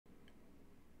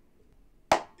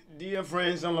Dear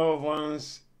friends and loved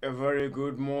ones, a very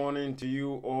good morning to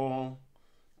you all.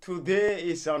 Today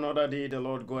is another day the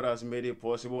Lord God has made it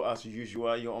possible as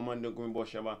usual. Your Omando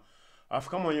Boshaba. I've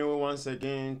come on you once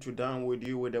again to dine with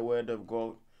you with the word of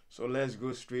God. So let's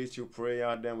go straight to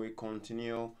prayer, then we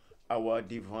continue our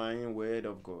divine word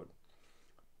of God.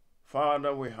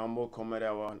 Father, we humble commit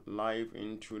our life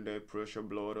into the precious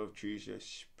blood of Jesus.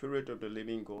 Spirit of the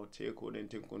living God, take hold and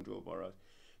take control over us.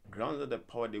 Grant us the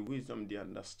power, the wisdom, the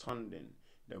understanding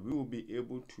that we will be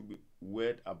able to be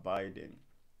word abiding,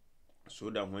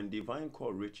 so that when divine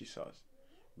call reaches us,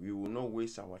 we will not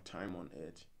waste our time on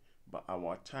earth, but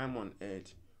our time on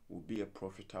earth will be a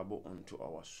profitable unto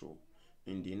our soul.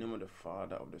 In the name of the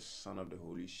Father, of the Son, of the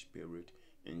Holy Spirit,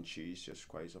 in Jesus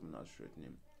Christ of Nazareth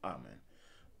name. Amen.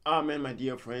 Amen, my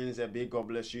dear friends. A big God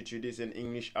bless you to this an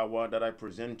English hour that I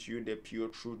present to you the pure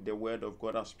truth, the word of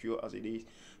God as pure as it is.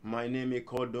 My name is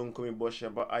called Donkomi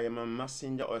Bosheba. I am a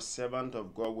messenger or servant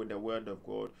of God with the word of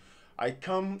God. I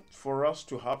come for us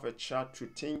to have a chat to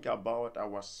think about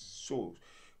our souls.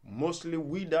 Mostly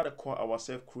we that call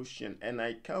ourselves Christian, and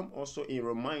I come also in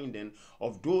reminding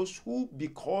of those who,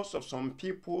 because of some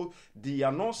people, they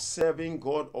are not serving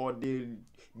God, or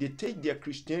they take their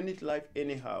Christianity life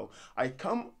anyhow. I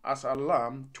come as a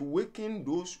lamb to waken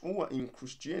those who are in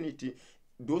Christianity,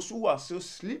 those who are still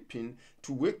sleeping,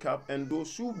 to wake up, and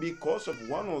those who, because of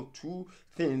one or two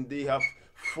things, they have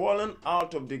fallen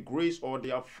out of the grace, or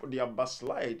they are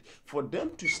backslide, for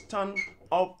them to stand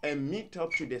up and meet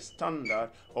up to the standard,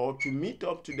 or to meet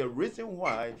up to the reason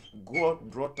why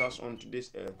God brought us onto this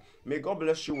earth. May God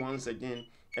bless you once again,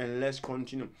 and let's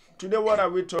continue. Today, what are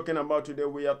we talking about? Today,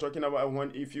 we are talking about,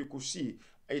 when, if you could see,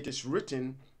 it is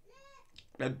written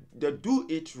that do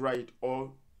it right,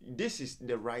 or this is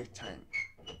the right time.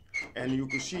 And you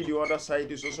could see the other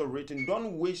side is also written,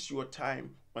 don't waste your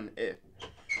time on earth.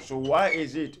 So why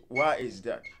is it? Why is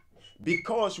that?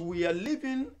 Because we are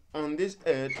living on this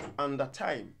earth under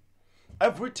time.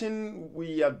 Everything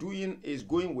we are doing is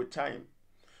going with time.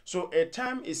 So a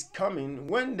time is coming,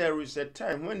 when there is a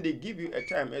time, when they give you a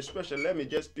time, especially, let me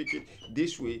just speak it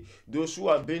this way, those who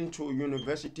have been to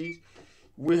universities,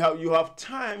 you have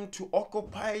time to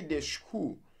occupy the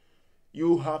school.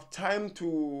 You have time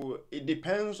to, it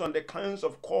depends on the kinds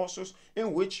of courses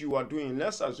in which you are doing.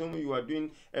 Let's assume you are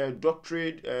doing a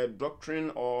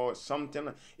doctrine or something.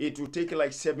 It will take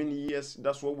like 7 years.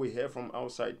 That's what we hear from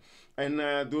outside. And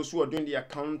those who are doing the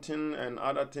accounting and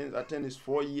other things, I think it's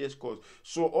 4 years course.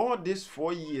 So all these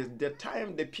 4 years,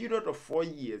 the period of 4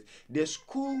 years, the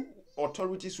school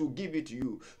authorities will give it to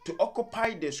you to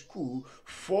occupy the school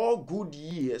 4 good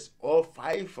years, or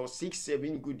 5 or 6,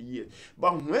 7 good years.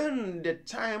 But when the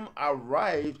time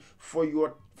arrives for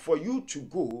you to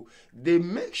go, they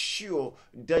make sure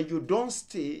that you don't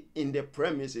stay in the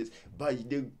premises, but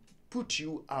they put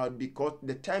you out, because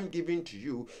the time given to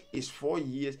you is 4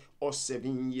 years or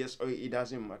 7 years, or it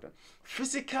doesn't matter.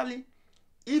 Physically,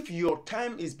 if your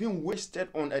time is being wasted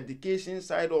on education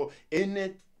side or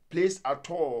any place at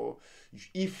all,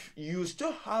 if you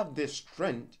still have the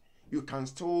strength, you can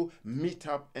still meet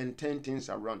up and turn things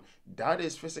around. That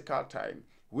is physical time,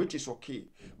 which is okay.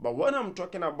 But what I'm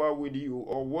talking about with you,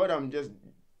 or what I'm just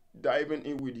diving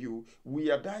in with you, we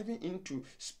are diving into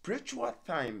spiritual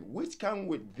time, which comes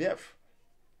with death.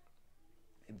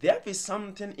 Death is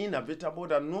something inevitable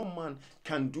that no man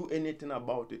can do anything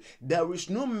about it. There is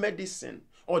no medicine,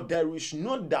 or there is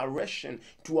no direction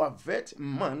to avert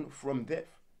man from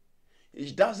death.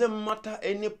 It doesn't matter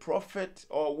any prophet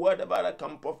or whatever that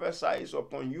can prophesy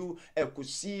upon you, and could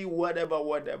see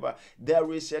whatever.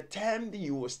 There is a time that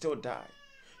you will still die.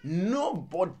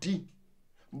 Nobody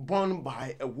born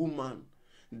by a woman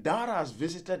that has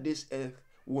visited this earth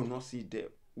will not see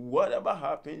death. Whatever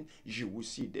happens, you will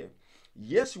see death.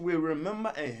 Yes, we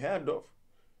remember and heard of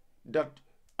that.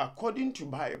 According to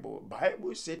Bible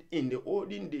said in the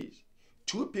olden days,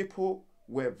 two people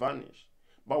were vanished,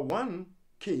 but one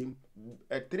came,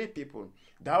 three people.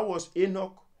 That was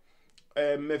Enoch,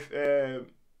 how do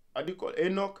you call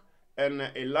Enoch, and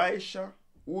Elisha,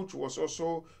 which was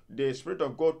also the Spirit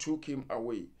of God took him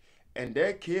away. And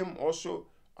there came also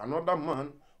another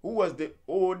man who was the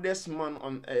oldest man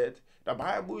on earth. The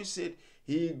Bible said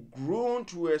he grew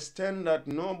to a extent that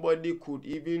nobody could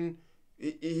even,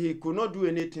 he could not do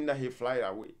anything, that he fly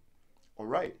away. All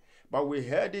right. But we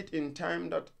heard it in time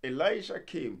that Elijah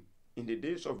came in the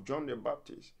days of John the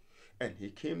Baptist, and he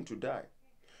came to die.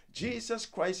 Jesus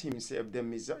Christ himself, the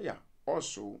Messiah,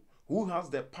 also, who has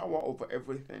the power over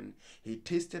everything, he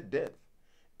tasted death,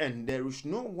 and there is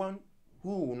no one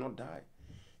who will not die.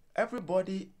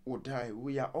 Everybody will die.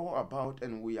 We are all about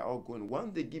and we are all going.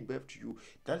 Once they give birth to you,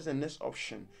 that's the next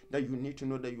option that you need to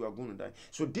know that you are going to die.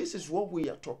 So this is what we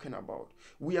are talking about.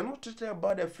 We are not talking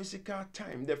about the physical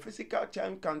time. The physical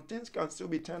time things can still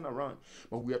be turned around.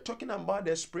 But we are talking about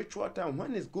the spiritual time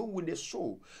when it's going with the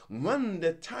soul. When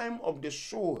the time of the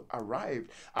soul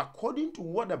arrived, according to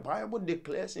what the Bible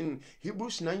declares in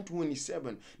Hebrews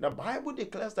 9:27, the Bible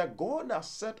declares that God has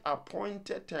set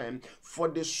appointed time for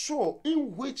the soul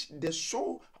in which the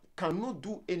soul cannot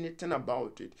do anything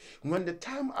about it. When the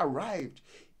time arrived,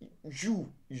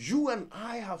 you and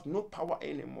I have no power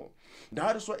anymore.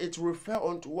 That is why it refers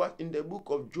unto what in the book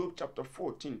of Job chapter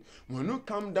 14. When you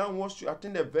come downwards to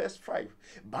attend the verse 5,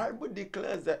 Bible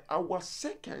declares that our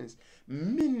seconds,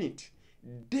 minutes,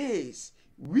 days,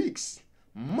 weeks,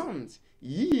 months,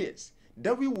 years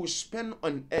that we will spend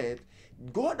on earth,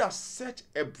 God has set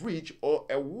a bridge or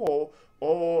a wall,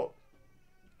 or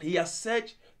he has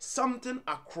set something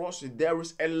across it. There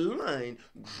is a line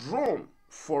drawn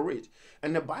for it.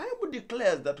 And the Bible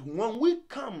declares that when we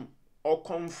come or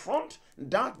confront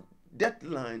that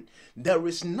deadline, there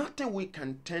is nothing we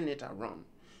can turn it around.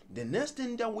 The next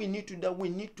thing that we need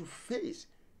to face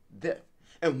death.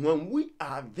 And when we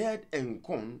are dead and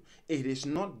gone, it is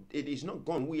not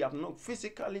gone. We have not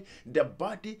physically, the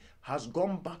body has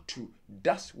gone back to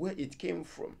that's where it came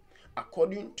from.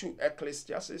 According to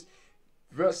Ecclesiastes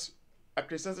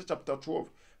chapter 12,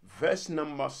 verse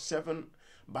number 7,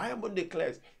 Bible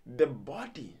declares the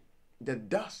body, the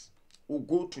dust, will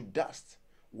go to dust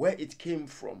where it came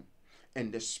from,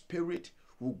 and the spirit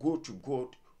will go to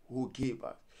God who gave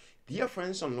us. Dear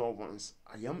friends and loved ones,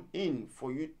 I am in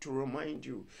for you to remind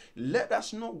you, let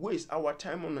us not waste our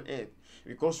time on earth,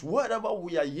 because whatever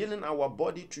we are yielding our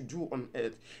body to do on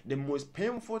earth, the most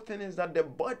painful thing is that the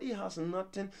body has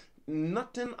nothing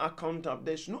accountable.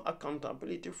 There's no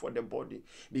accountability for the body,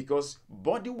 because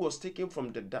body was taken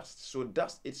from the dust, so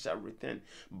dust it shall return.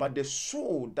 But the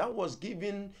soul that was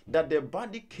given, that the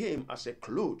body came as a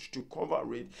cloth to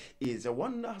cover it, is the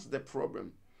one that's the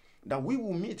problem, that we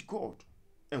will meet God.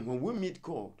 And when we meet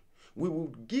God, we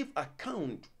will give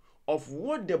account of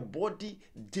what the body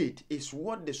did, is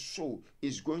what the soul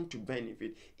is going to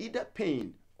benefit, either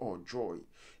pain or joy.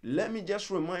 Let me just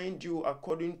remind you,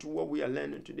 according to what we are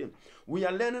learning today, we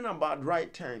are learning about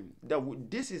right time, that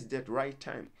this is the right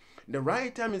time. The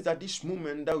right time is at this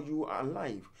moment that you are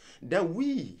alive, that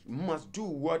we must do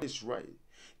what is right.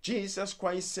 Jesus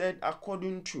Christ said,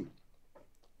 according to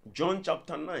John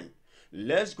chapter 9,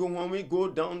 let's go, when we go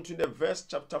down to the verse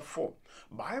chapter 4,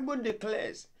 Bible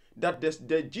declares that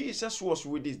the Jesus was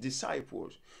with his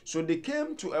disciples. So they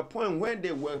came to a point where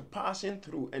they were passing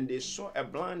through, and they saw a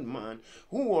blind man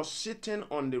who was sitting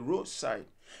on the roadside.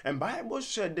 And Bible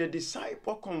said the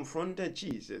disciple confronted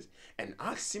Jesus and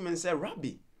asked him and said,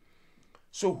 Rabbi,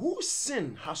 so whose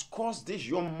sin has caused this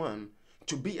young man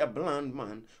to be a blind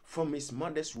man from his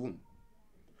mother's womb?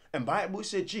 And Bible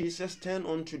said Jesus turned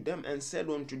unto them and said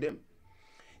unto them,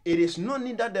 it is not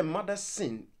neither the mother's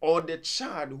sin or the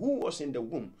child who was in the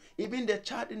womb. Even the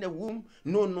child in the womb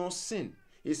know no sin.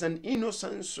 He's an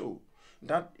innocent soul,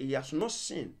 that he has not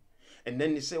sinned. And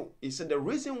then he said the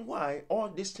reason why all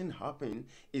this thing happened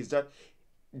is that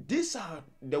these are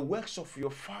the works of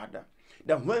your father.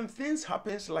 That when things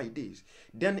happens like this,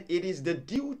 then it is the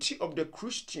duty of the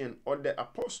Christian or the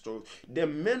apostles, the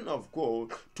men of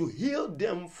God, to heal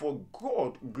them for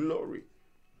God's glory.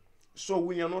 So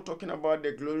we are not talking about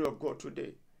the glory of God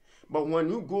today. But when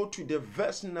you go to the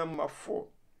verse number 4,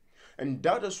 and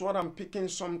that is what I'm picking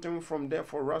something from there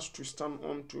for us to stand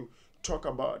on to talk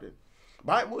about it.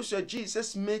 Bible said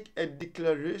Jesus make a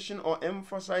declaration or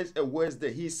emphasize a word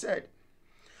that he said,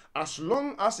 as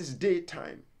long as it's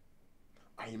daytime,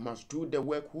 I must do the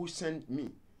work who sent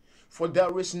me. For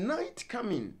there is night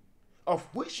coming, of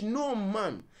which no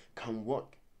man can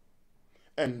work.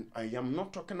 And I am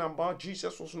not talking about,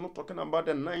 Jesus was not talking about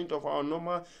the night of our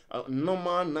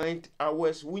normal night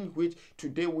hours, in which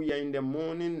today we are in the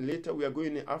morning, later we are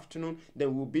going in the afternoon,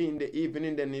 then we'll be in the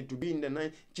evening, then it will be in the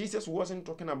night. Jesus wasn't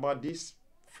talking about this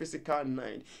physical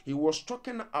night. He was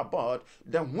talking about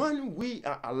that when we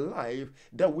are alive,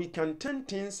 that we can turn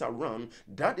things around.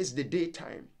 That is the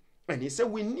daytime. And he said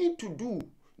we need to do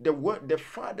the work, the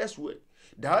Father's work.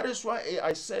 That is why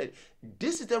I said,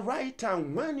 this is the right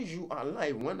time. When you are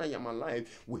alive, when I am alive,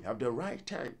 we have the right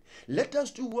time. Let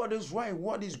us do what is right,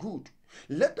 what is good.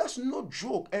 Let us not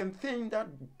joke and think that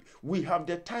we have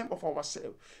the time of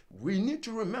ourselves. We need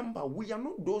to remember we are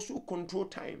not those who control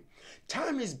time.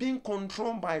 Time is being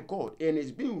controlled by God and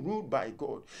is being ruled by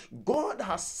God. God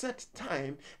has set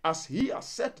time as He has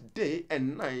set day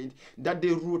and night, that they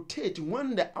rotate.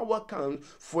 When the hour comes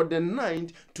for the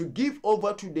night to give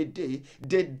over to the day,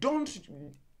 they don't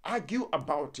argue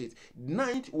about it.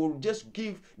 Night will just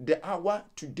give the hour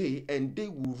to day and day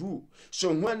will rule.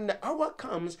 So when the hour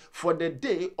comes for the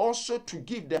day also to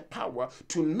give the power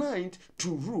to night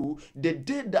to rule, the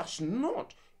day does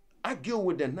not argue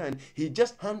with the night, he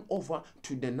just hand over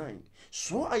to the night.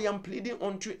 So I am pleading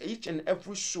unto each and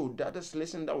every soul that is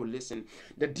listening, that will listen,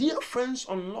 the dear friends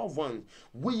and loved ones,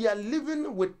 we are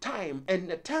living with time, and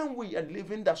the time we are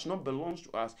living does not belong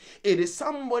to us. It is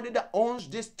somebody that owns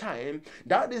this time.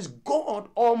 That is God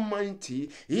Almighty.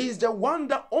 He is the one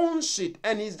that owns it,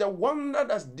 and He's the one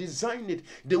that has designed it.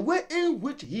 The way in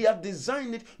which He has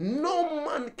designed it, no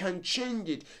man can change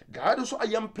it. That is why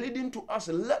I am pleading to us.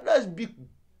 Let us be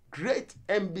great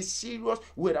and be serious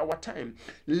with our time.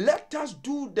 Let us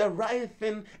do the right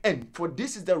thing, and for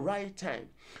this is the right time.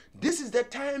 This is the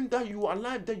time that you are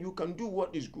alive, that you can do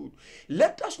what is good.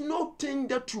 Let us not think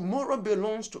that tomorrow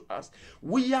belongs to us.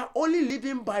 We are only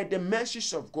living by the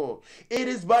mercies of God. It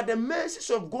is by the mercies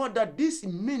of God that this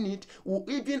minute will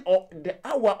even, or the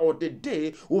hour or the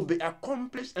day will be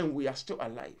accomplished, and we are still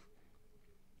alive.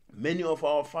 Many of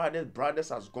our fathers, brothers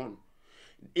has gone.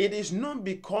 It is not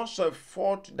because of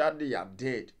fault that they are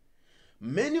dead.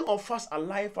 Many of us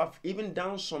alive have even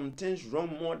done some things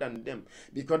wrong more than them,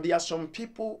 because there are some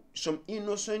people, some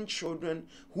innocent children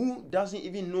who doesn't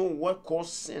even know what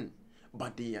caused sin,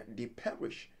 but they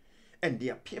perish. And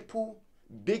there are people,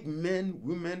 big men,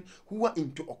 women, who are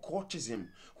into occultism,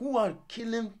 who are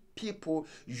killing people,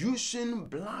 using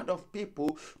blood of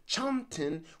people,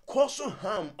 chanting, causing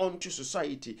harm unto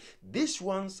society. These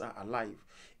ones are alive.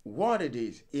 What it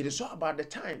is all about the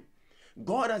time.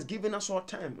 God has given us our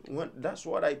time. That's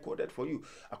what I quoted for you.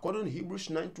 According to Hebrews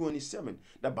 9:27,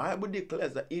 the Bible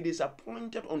declares that it is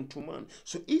appointed unto man.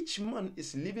 So each man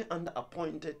is living under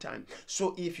appointed time.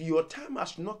 So if your time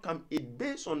has not come, it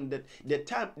based on the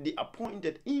time, the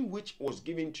appointed in which was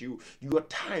given to you, your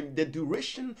time, the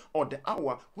duration or the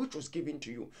hour which was given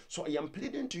to you. So I am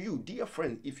pleading to you, dear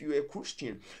friend, if you are a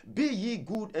Christian, be ye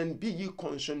good and be ye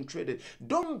concentrated.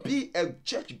 Don't be a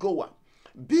church goer.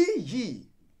 Be ye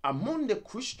among the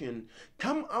Christian,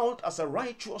 come out as a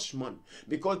righteous man,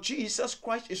 because Jesus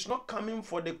Christ is not coming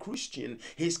for the Christian.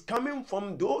 He's coming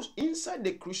from those inside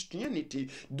the Christianity,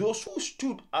 those who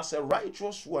stood as a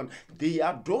righteous one. They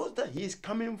are those that He is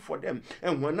coming for them.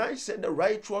 And when I said the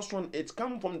righteous one, it's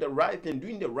come from the right thing,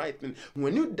 doing the right thing.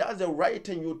 When you does the right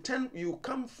thing, you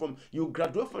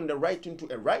graduate from the right thing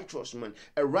to a righteous man.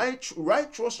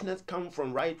 Righteousness comes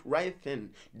from right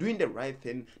thing, doing the right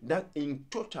thing. That in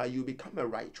total you become a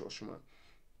righteous man.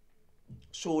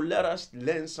 So let us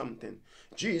learn something.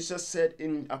 Jesus said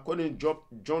in according to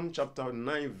John chapter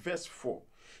 9 verse 4,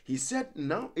 He said,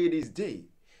 now it is day.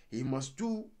 He must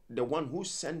do the one who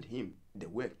sent Him the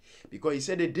work, because He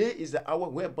said the day is the hour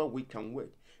whereby we can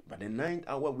work, but the ninth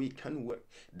hour we can work.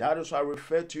 That is why I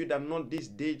refer to you that not this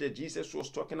day that Jesus was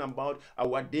talking about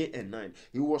our day and night.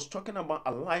 He was talking about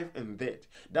a life and death.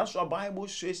 That's what the Bible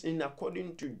says in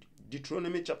according to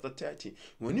Deuteronomy chapter 30.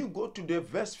 When you go to the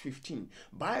verse 15,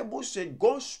 Bible said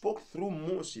God spoke through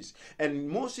Moses, and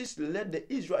Moses let the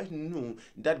Israelites know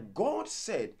that God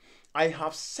said, I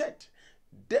have set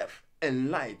death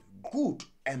and life, good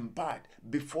and bad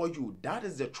before you. That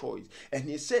is the choice. And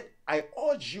He said, I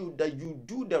urge you that you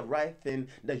do the right thing,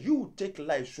 that you take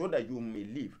life so that you may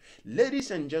live.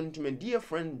 Ladies and gentlemen, dear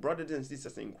friends, brothers and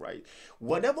sisters in Christ,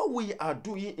 whatever we are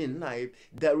doing in life,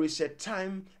 there is a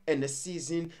time and a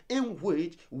season in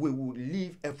which we will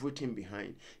leave everything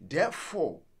behind.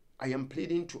 Therefore, I am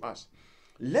pleading to us,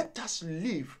 let us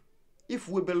live. If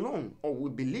we belong or we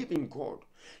believe in God,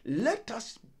 let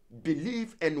us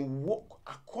believe and walk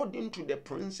according to the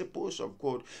principles of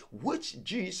God, which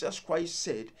Jesus Christ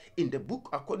said in the book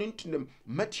according to the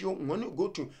Matthew. When you go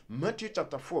to Matthew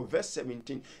chapter 4 verse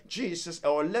 17, Jesus,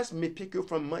 or let me pick you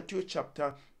from Matthew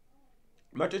chapter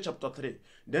 3.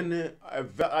 Then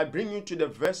I bring you to the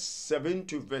verse 7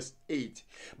 to verse 8.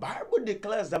 Bible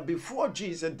declares that before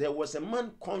Jesus there was a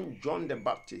man called John the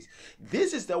Baptist.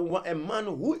 This is a man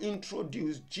who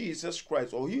introduced Jesus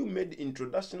Christ, or he made the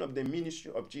introduction of the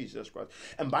ministry of Jesus Christ.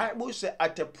 And Bible says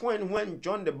at a point when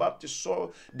John the Baptist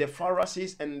saw the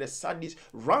Pharisees and the Sadducees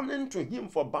running to him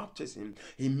for baptism,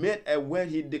 he made a word.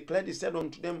 He declared, he said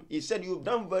unto them, he said, you've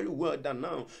done very well that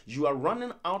now you are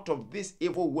running out of this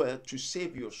evil world to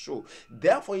save your soul.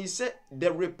 Therefore Therefore, he said,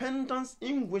 the repentance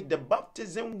in which the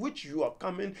baptism which you are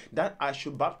coming, that I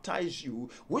should baptize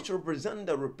you, which represent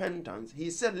the repentance.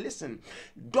 He said, listen,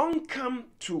 don't come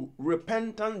to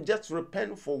repentance, just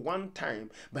repent for one time.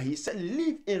 But he said,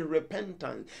 live in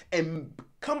repentance and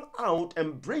come out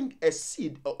and bring a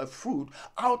seed or a fruit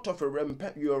out of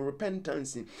your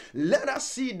repentance. Let us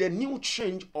see the new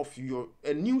change of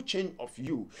a new change of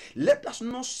you. Let us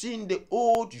not see the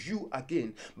old you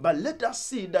again, but let us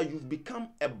see that you've become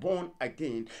a born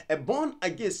again. A born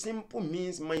again simple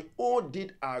means my old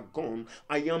deeds are gone.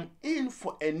 I am in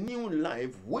for a new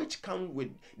life, which comes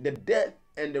with the death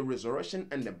and the resurrection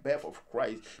and the birth of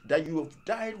Christ, that you have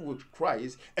died with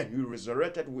Christ and you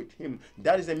resurrected with him.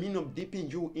 That is the meaning of dipping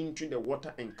you into the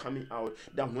water and coming out.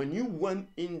 That when you went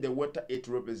in the water, it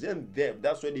represents death.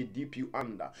 That's why they dip you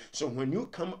under. So when you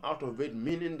come out of it,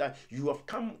 meaning that you have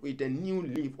come with a new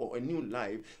life or a new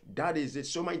life, that is it.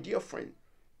 So my dear friend,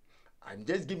 I'm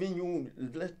just giving you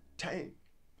time.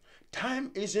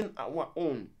 Time isn't our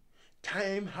own.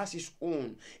 Time has its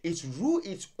own. It's rule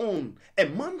its own. A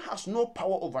man has no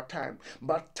power over time,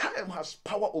 but time has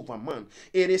power over man.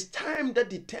 It is time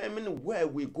that determines where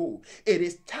we go. It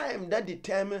is time that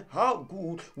determines how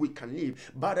good we can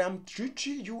live. But I'm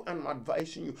teaching you and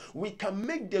advising you. We can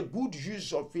make the good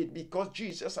use of it because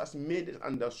Jesus has made it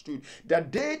understood.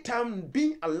 That daytime,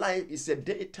 being alive is a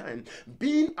daytime.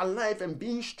 Being alive and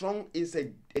being strong is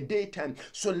a daytime.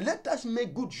 So let us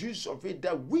make good use of it,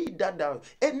 that we that are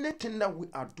anything that we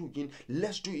are doing,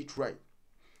 let's do it right.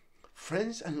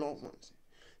 Friends and loved ones,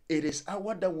 it is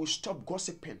hour that we stop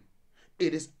gossiping.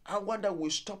 It is hour that we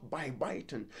stop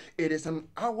backbiting. It is an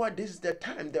hour, this is the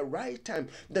time, the right time,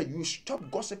 that you stop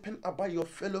gossiping about your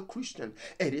fellow Christian.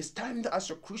 It is time that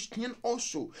as a Christian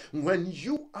also, when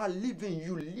you are living,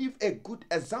 you live a good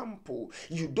example.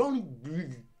 You don't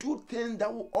do things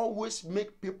that will always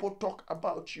make people talk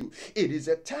about you. It is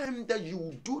a time that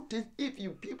you do things, if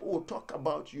people will talk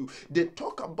about you, they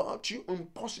talk about you in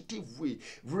positive way.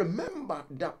 Remember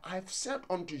that I've said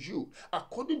unto you,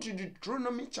 according to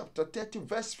Deuteronomy chapter 30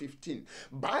 verse 15,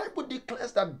 Bible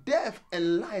declares that death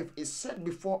and life is set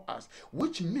before us,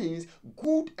 which means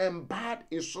good and bad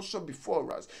is also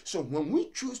before us. So when we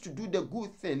choose to do the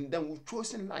good thing, then we've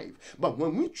chosen life. But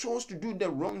when we chose to do the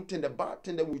wrong thing, the bad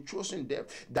thing, then we've chosen death.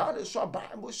 That is what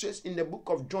Bible says in the book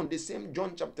of John, the same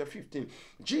John chapter 15.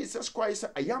 Jesus Christ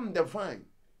said, I am the vine.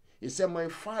 He said, my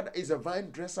father is a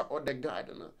vine dresser or the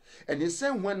gardener. And he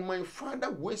said, when my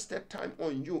father wasted time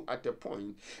on you at a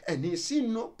point, and he see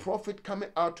no profit coming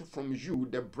out from you,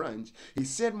 the branch, he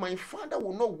said, my father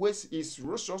will not waste his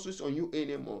resources on you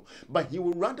anymore, but he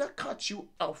will rather cut you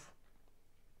off.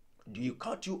 Do you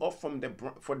cut you off from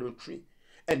the tree,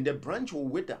 and the branch will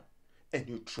wither, and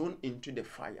you thrown into the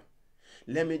fire?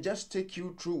 Let me just take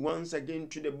you through once again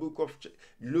to the book of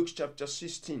Luke chapter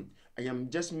 16. I am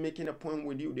just making a point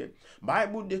with you there.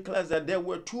 Bible declares that there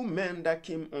were two men that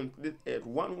came on this earth.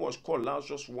 One was called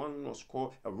Lazarus, one was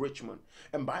called a rich man.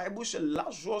 And Bible said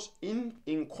Lazarus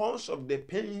in course of the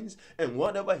pains and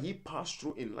whatever he passed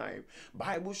through in life,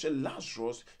 Bible said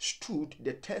Lazarus stood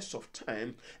the test of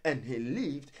time and he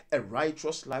lived a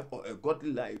righteous life or a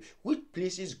godly life, which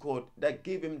pleases God, that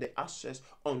gave him the access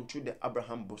unto the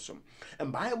Abraham bosom.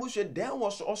 And Bible said there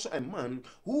was also a man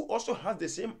who also has the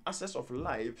same access of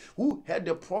life, who heard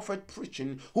the prophet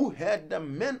preaching, who heard the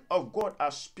men of God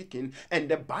are speaking, and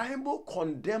the Bible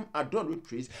condemned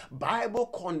idolatries, Bible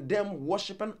condemned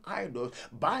worshiping idols,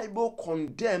 Bible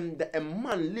condemned a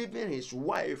man leaving his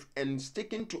wife and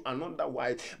sticking to another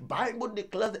wife. Bible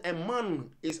declares a man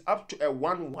is up to a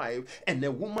one wife and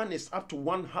a woman is up to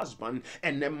one husband,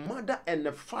 and the mother and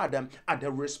the father are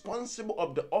the responsible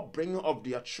of the upbringing of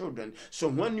their children. So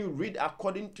when you read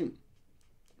according to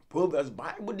Proverbs,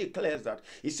 Bible declares that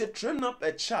he said, train up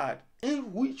a child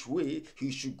in which way he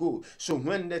should go. So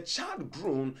when the child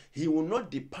grown, he will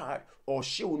not depart, or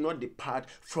she will not depart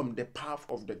from the path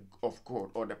of God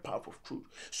or the path of truth.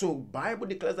 So Bible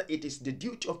declares that it is the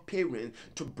duty of parents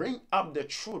to bring up the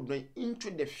children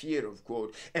into the fear of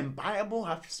God. And Bible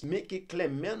has make it clear,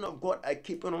 men of God are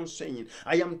keeping on saying,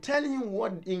 I am telling you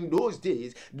what in those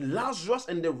days Lazarus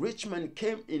and the rich man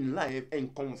came in life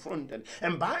and confronted.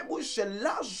 And Bible said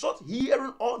Lazarus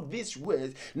hearing all these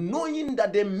words, knowing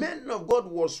that the men of God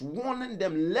was warning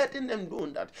them, letting them know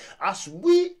that as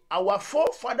we, our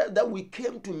forefathers that we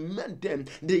came to meet them,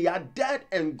 they are dead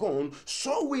and gone,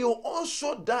 so we will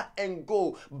also die and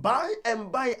go. By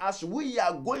and by, as we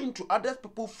are going to other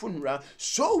people's funeral,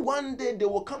 so one day they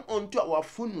will come onto our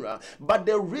funeral. But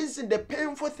the reason, the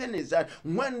painful thing is that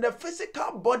when the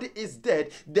physical body is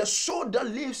dead, the soul that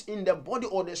lives in the body,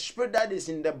 or the spirit that is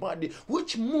in the body,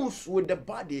 which moves with the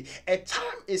body, a time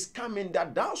is coming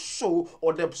that that soul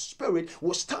or the spirit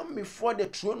will stand before the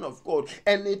throne of God,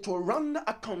 and it will render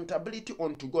accountability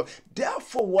unto God.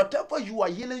 Therefore, whatever you are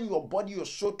healing your body, your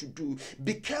soul to do,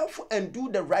 be careful and do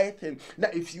the right thing.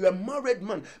 That if you are a married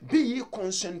man, be ye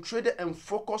concentrated and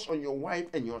focus on your wife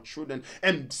and your children,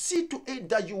 and see to it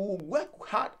that you will work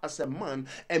hard as a man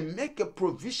and make a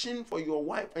provision for your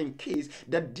wife and kids,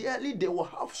 that dearly they will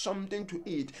have something to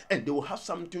eat, and they will have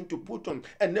something to put on,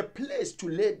 and a place to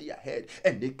lay their head.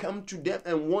 And they come to them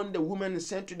and warn the woman and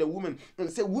say to the woman and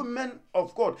say, women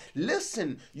of God,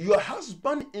 listen, your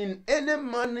husband in any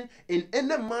man, in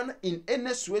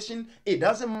any situation, it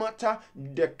doesn't matter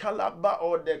the caliber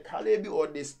or the caliber or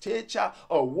the stature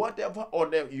or whatever, or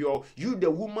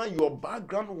the woman, your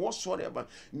background whatsoever,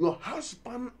 your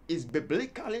husband is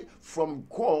biblically from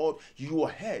God your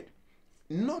head,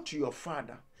 not your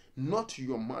father, not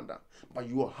your mother, but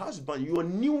your husband, your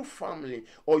new family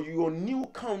or your new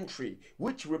country,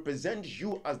 which represents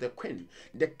you as the queen.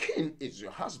 The king is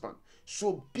your husband.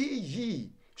 So be ye,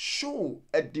 show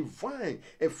a divine,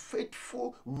 a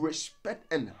faithful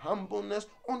respect and humbleness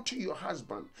unto your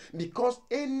husband, because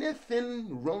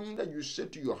anything wrong that you say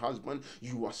to your husband,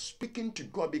 you are speaking to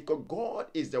God, because God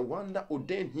is the one that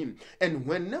ordained him. And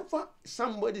whenever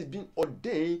somebody is being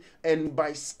ordained and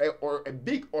by or a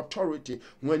big authority,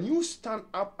 when you stand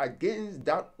up against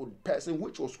that person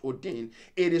which was ordained,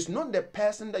 it is not the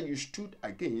person that you stood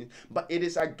against, but it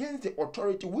is against the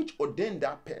authority which ordained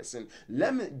that person.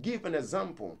 Let me give an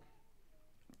example.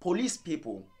 Police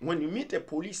people, when you meet a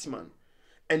policeman,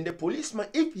 and the policeman,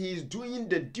 if he is doing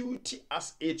the duty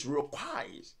as it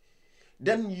requires,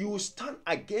 then you stand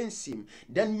against him.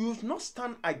 Then you not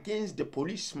stand against the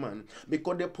policeman,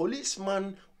 because the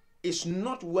policeman is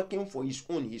not working for his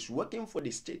own, he's working for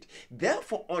the state.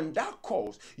 Therefore, on that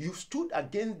cause, you stood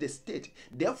against the state.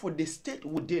 Therefore, the state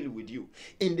will deal with you.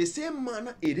 In the same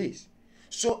manner it is.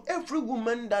 So every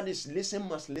woman that is listening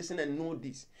must listen and know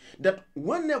this, that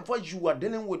whenever you are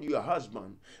dealing with your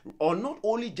husband, or not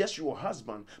only just your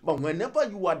husband, but whenever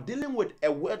you are dealing with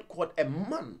a word called a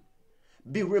man,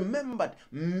 be remembered,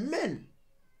 men,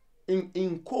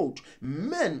 in quote,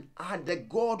 men are the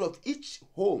God of each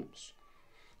homes.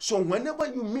 So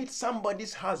whenever you meet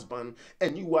somebody's husband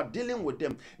and you are dealing with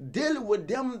them, deal with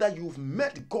them that you've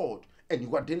met God and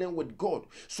you are dealing with God.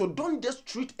 So don't just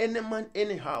treat any man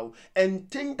anyhow and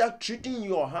think that treating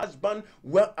your husband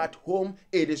well at home,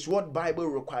 it is what Bible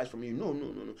requires from you. No.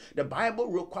 The Bible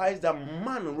requires that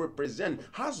man represent,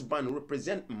 husband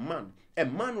represent man. A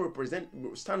man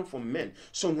stand for men.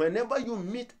 So whenever you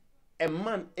meet a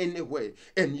man anywhere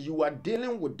and you are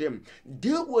dealing with them,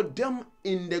 deal with them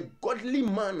in the godly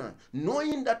manner,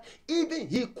 knowing that even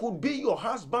he could be your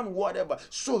husband, whatever.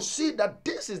 So see that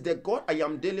this is the God I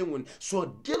am dealing with. So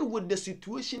deal with the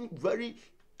situation very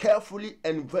carefully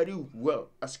and very well.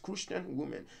 As Christian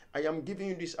women, I am giving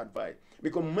you this advice,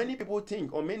 because many people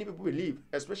think, or many people believe,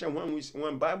 especially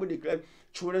when Bible declares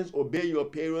children obey your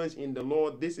parents in the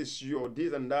Lord, this is your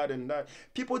this and that and that.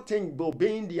 People think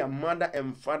obeying their mother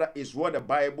and father is what the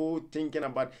Bible thinking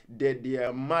about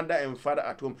their mother and father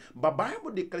at home. But Bible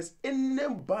declares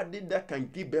anybody that can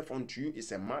give birth unto you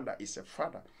is a mother, is a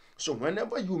father. So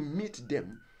whenever you meet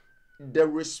them, the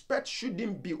respect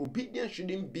shouldn't be, obedience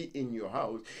shouldn't be in your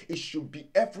house. It should be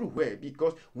everywhere,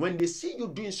 because when they see you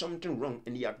doing something wrong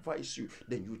and they advise you,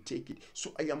 then you take it.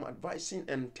 So I am advising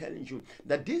and telling you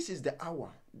that this is the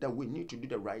hour that we need to do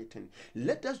the right thing.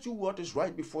 Let us do what is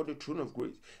right before the throne of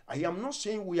grace. I am not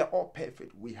saying we are all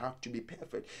perfect. We have to be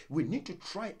perfect. We need to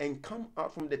try and come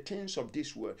out from the things of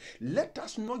this world. Let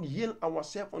us not yield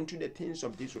ourselves unto the things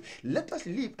of this world. Let us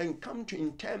live and come to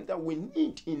in time that we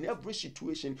need in every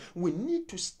situation. We need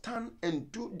to stand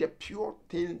and do the pure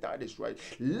thing that is right.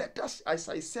 Let us, as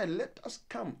I said, let us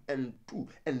come and do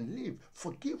and live.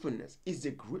 Forgiveness is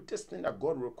the greatest thing that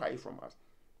God requires from us.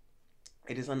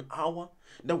 It is an hour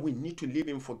that we need to live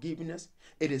in forgiveness.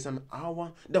 It is an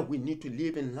hour that we need to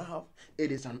live in love.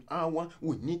 It is an hour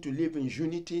we need to live in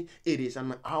unity. It is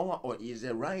an hour, or it is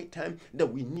the right time that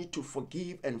we need to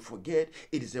forgive and forget.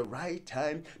 It is the right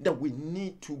time that we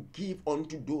need to give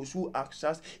unto those who ask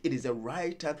us. It is the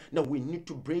right time that we need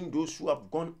to bring those who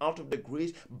have gone out of the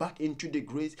grace back into the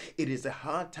grace. It is a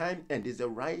hard time, and it is the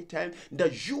right time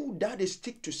that you that is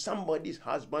stick to somebody's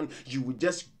husband, you will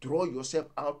just draw yourself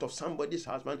out of somebody's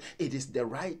husband. It is the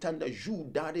right time that you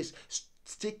that is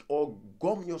stick or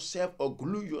gum yourself or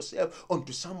glue yourself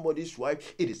onto somebody's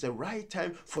wife. It is the right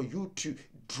time for you to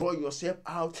draw yourself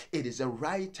out. It is the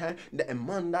right time that a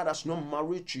man that has not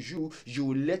married to you, you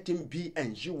will let him be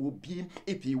and you will be.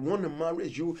 If he want to marry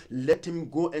you, let him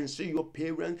go and see your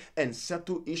parents and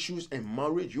settle issues and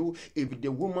marry you. If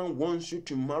the woman wants you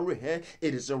to marry her,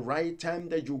 it is the right time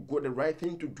that you go the right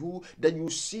thing to do, that you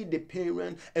see the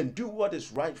parent and do what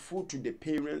is rightful to the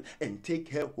parent and take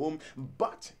her home.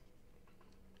 But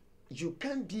you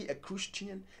can't be a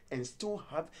Christian and still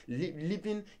have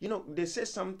living. They say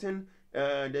something.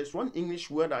 There's one English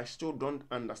word I still don't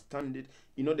understand it.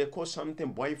 They call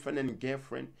something boyfriend and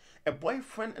girlfriend. A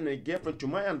boyfriend and a girlfriend, to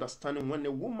my understanding,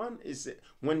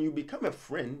 when you become a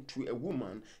friend to a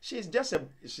woman, she's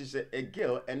a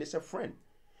girl and it's a friend.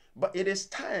 But it is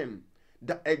time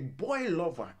that a boy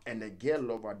lover and a girl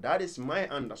lover, that is my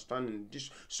understanding.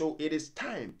 So it is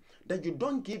time that you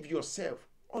don't give yourself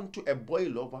onto a boy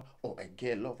lover or a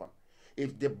girl lover.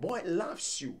 If the boy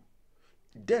loves you,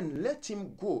 then let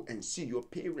him go and see your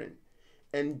parent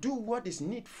and do what is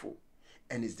needful.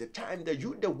 And it's the time that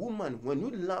you, the woman, when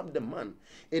you love the man,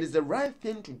 it is the right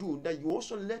thing to do, that you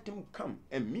also let him come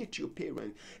and meet your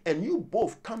parents, and you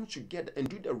both come together and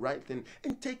do the right thing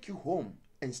and take you home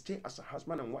and stay as a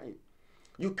husband and wife.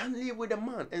 You can't live with a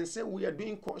man and say we are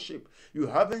doing courtship. You're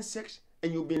having sex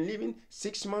and you've been living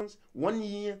 6 months, 1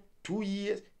 year, 2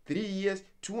 years, 3 years,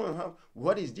 2.5.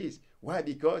 What is this? Why?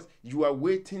 Because you are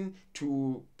waiting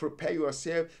to prepare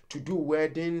yourself to do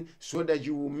wedding so that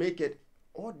you will make it.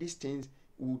 All these things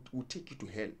will take you to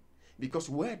hell, because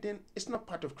wedding is not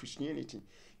part of Christianity.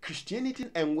 Christianity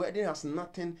and wedding has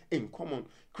nothing in common.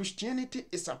 Christianity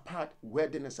is apart,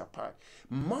 wedding is apart.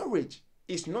 Marriage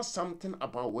is not something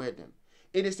about wedding.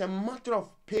 It is a matter of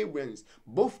parents,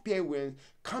 both parents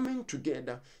coming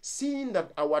together, seeing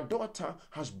that our daughter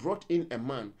has brought in a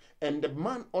man, and the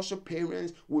man also,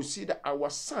 parents will see that our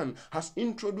son has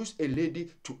introduced a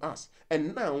lady to us,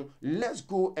 and now let's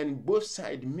go, and both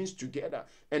sides meet together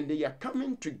and they are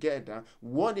coming together.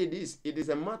 What it is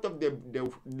a matter of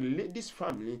the lady's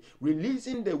family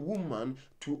releasing the woman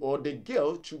or the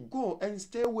girl to go and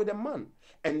stay with the man,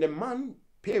 and the man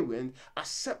parents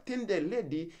accepting the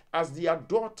lady as their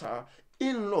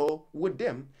daughter-in-law with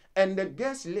them, and the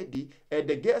girl's lady,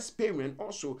 the girl's parent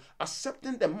also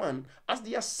accepting the man as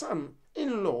their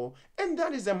son-in-law. And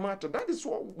that is the matter. That is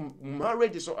what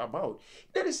marriage is all about.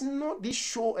 There is not this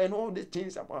show and all the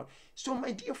things about. So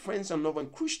my dear friends and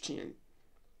non-Christians,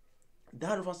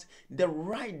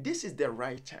 this is the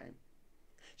right time.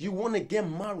 You want to get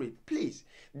married, please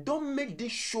don't make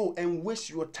this show and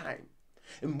waste your time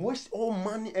and waste all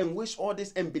money and waste all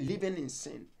this and believing in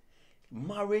sin.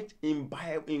 Marriage in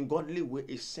godly way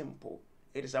is simple.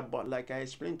 It is about, like I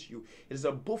explained to you, it is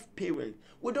about both parents.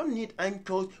 We don't need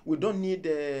uncles, we don't need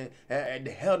the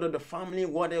head of the family,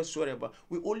 whatever.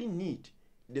 We only need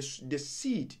the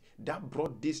seed that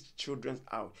brought these children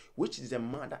out, which is the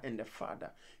mother and the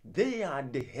father. They are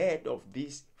the head of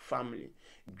this family.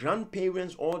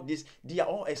 Grandparents, all this, they are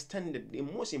all extended. The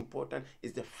most important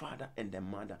is the father and the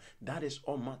mother. That is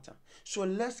all matter. So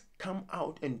let's come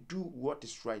out and do what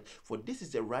is right. For this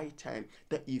is the right time,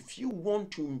 that if you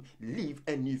want to live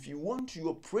and if you want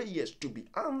your prayers to be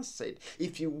answered,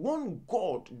 if you want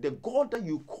God, the God that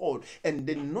you call, and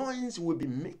the noise will be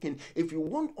making, if you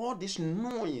want all this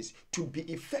noise to be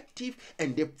effective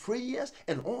and the prayers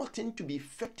and all things to be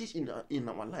effective in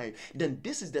our life, then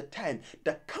this is the time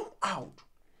that come out.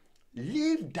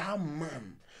 Leave that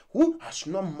man who has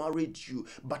not married you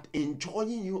but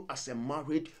enjoying you as a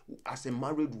married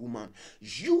woman.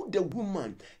 You, the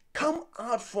woman, come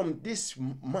out from this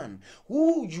man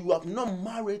who you have not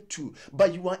married to,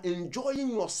 but you are enjoying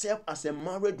yourself as a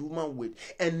married woman with,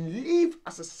 and live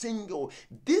as a single.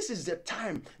 This is the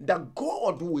time that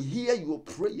God will hear your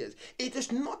prayers. It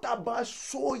is not about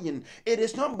sowing. It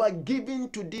is not about giving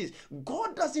to this.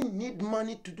 God doesn't need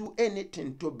money to do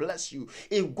anything to bless you.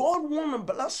 If God want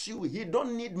to bless you, he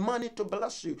don't need money to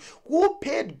bless you. Who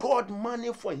paid God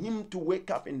money for him to wake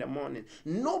up in the morning?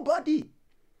 Nobody.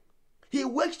 He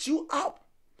wakes you up.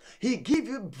 He gives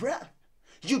you breath.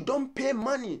 You don't pay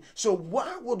money. So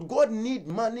why would God need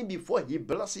money before he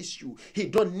blesses you? He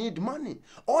don't need money.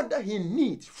 All that he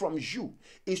needs from you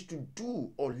is to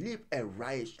do or live a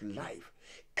right life.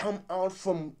 Come out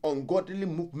from ungodly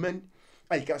movement.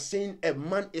 Like I was saying, a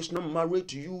man is not married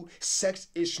to you. Sex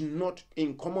is not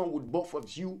in common with both of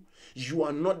you. You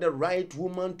are not the right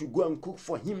woman to go and cook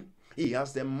for him. He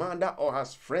has the mother or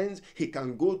has friends. He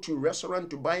can go to restaurant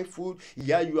to buy food.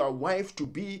 Yeah, you are wife to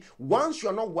be. Once you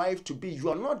are not wife to be, you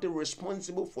are not the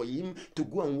responsible for him to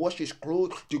go and wash his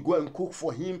clothes, to go and cook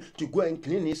for him, to go and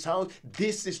clean his house.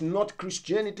 This is not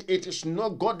Christianity. It is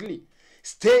not godly.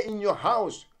 Stay in your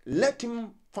house. Let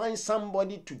him find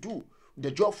somebody to do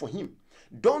the job for him.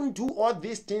 Don't do all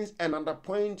these things, and at the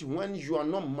point when you are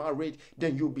not married,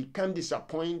 then you become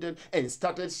disappointed and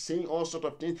started saying all sorts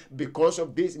of things. Because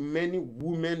of this, many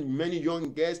women, many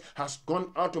young girls has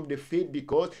gone out of the faith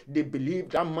because they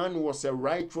believed that man was a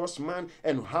righteous man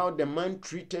and how the man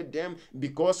treated them.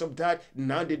 Because of that,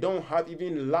 now they don't have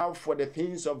even love for the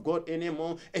things of God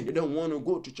anymore, and they don't want to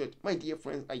go to church. My dear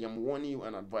friends, I am warning you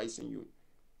and advising you.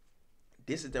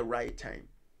 This is the right time.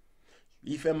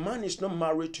 If a man is not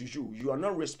married to you, you are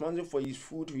not responsible for his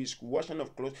food, his washing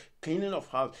of clothes, cleaning of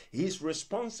house. He is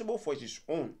responsible for his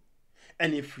own.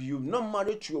 And if you're not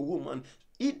married to a woman,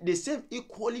 the same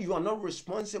equally, you are not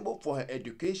responsible for her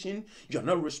education. You are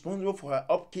not responsible for her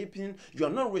upkeeping. You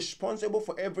are not responsible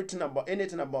for anything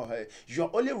about her. You are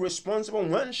only responsible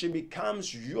when she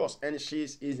becomes yours and she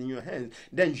is in your hands.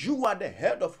 Then you are the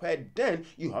head of her. Then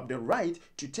you have the right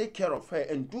to take care of her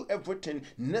and do everything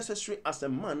necessary as a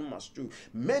man must do.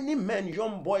 Many men,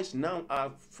 young boys now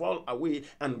are fall away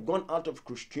and gone out of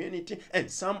Christianity, and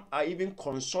some are even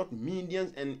consult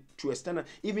mediums and to extend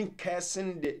even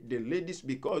cursing the ladies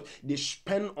because they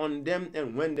spend on them,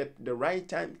 and when the right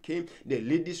time came, the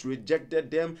ladies rejected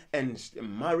them and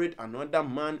married another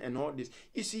man and all this.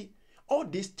 You see, all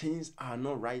these things are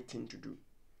not right thing to do.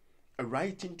 A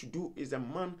right thing to do is a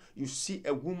man, you see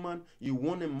a woman, you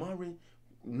want to marry,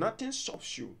 nothing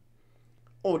stops you.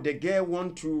 Oh, the girl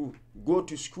want to go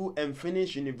to school and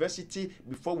finish university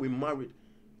before we married.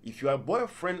 If you are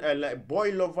boyfriend, like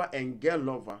boy lover and girl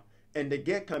lover, and the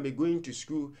girl can be going to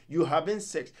school, you having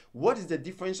sex. What is the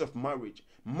difference of marriage?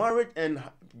 Marriage and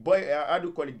boy, how do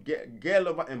you call it, girl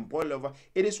lover and boy lover?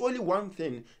 It is only one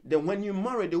thing. Then when you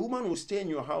marry, the woman will stay in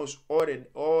your house all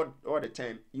the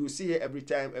time. You see her every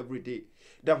time, every day.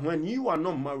 That when you are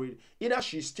not married, either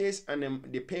she stays in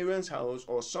the parents' house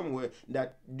or somewhere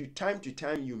that the time to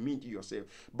time you meet yourself.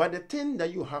 But the thing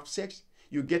that you have sex,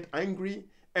 you get angry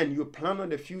and you plan on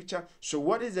the future. So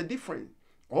what is the difference?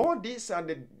 All these are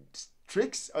the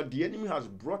tricks that the enemy has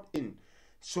brought in.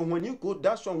 So when you go,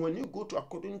 that's why when you go to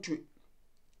according to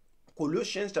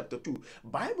Colossians chapter 2,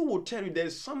 Bible will tell you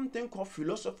there's something called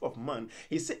philosophy of man.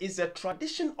 He said it's a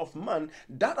tradition of man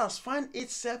that has found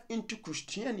itself into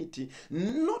Christianity,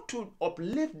 not to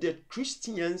uplift the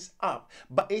Christians up,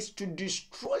 but it's to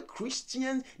destroy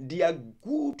Christians, their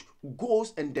good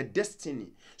goals and their destiny.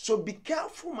 So be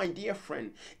careful, my dear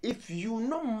friend. If you're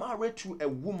not married to a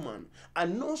woman, I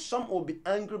know some will be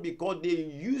angry because they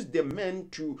use the men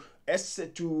to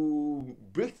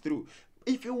break through.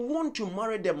 If you want to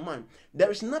marry the man, there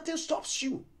is nothing stops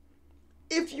you.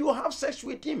 If you have sex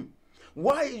with him,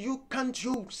 why can't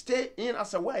you stay in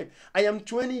as a wife? I am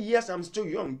 20 years, I'm still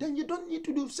young. Then you don't need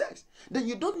to do sex. Then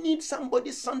you don't need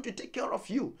somebody's son to take care of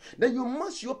you. Then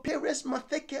your parents must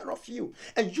take care of you.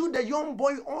 And you, the young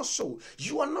boy also,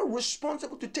 you are not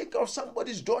responsible to take care of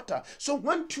somebody's daughter. So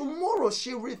when tomorrow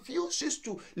she refuses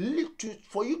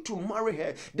for you to marry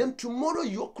her, then tomorrow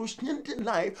your Christianity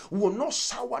life will not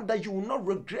sour, that you will not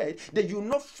regret, that you will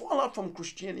not fall out from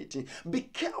Christianity. Be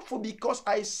careful, because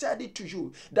I said it to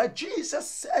you, that Jesus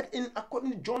said in according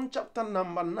to John chapter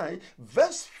number 9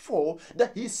 verse 4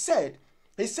 that he said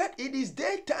it is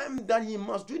daytime that he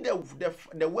must do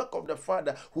the work of the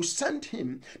Father who sent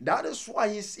him. That is why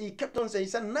he kept on saying, he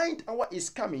said, night hour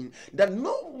is coming that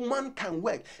no man can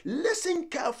work. Listen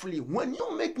carefully. When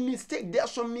you make mistake, there's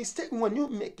some mistake when you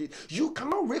make it. You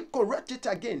cannot recorrect it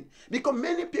again. Because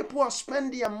many people are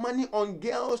spending their money on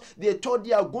girls they thought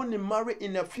they are going to marry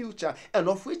in the future, and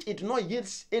of which it not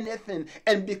yields anything.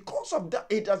 And because of that,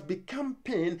 it has become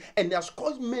pain, and it has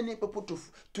caused many people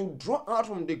to draw out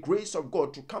from the grace of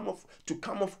God, to come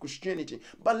off Christianity.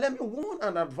 But let me warn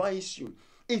and advise you,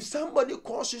 if somebody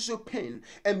causes you pain,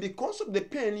 and because of the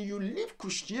pain you leave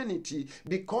Christianity,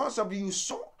 because of you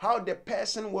saw how the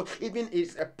person was, even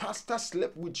if a pastor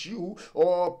slept with you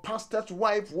or pastor's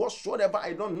wife, whatsoever,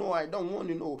 I don't know, I don't want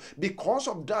to know. Because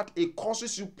of that, it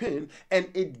causes you pain, and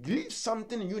it leaves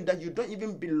something in you that you don't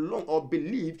even belong or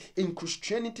believe in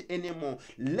Christianity anymore.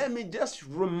 Let me just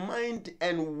remind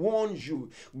and warn you,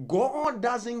 God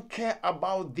doesn't care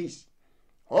about this.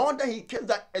 All that he cares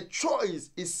that a choice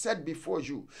is set before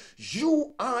you.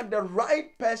 You are the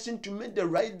right person to make the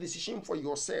right decision for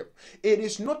yourself. It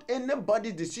is not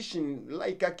anybody's decision.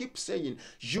 Like I keep saying,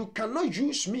 you cannot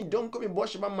use me, don't call me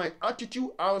Bosheba, my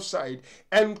attitude outside,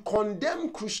 and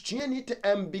condemn Christianity,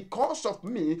 and because of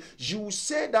me, you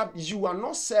say that you are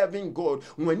not serving God.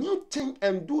 When you think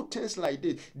and do things like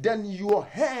this, then your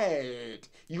head,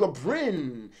 your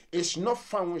brain is not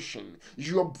functioning.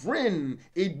 Your brain,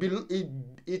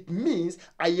 it means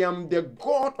I am the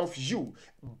God of you,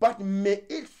 but may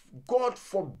it, God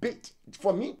forbid,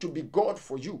 for me to be God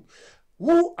for you.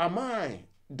 Who am I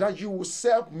that you will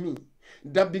serve me?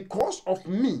 That because of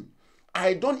me,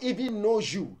 I don't even know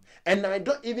you, and I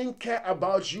don't even care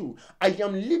about you. I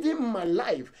am living my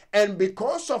life, and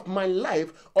because of my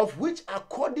life, of which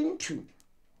according to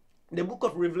the book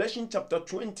of Revelation chapter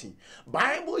 20,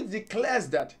 Bible declares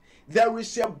that there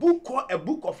is a book called a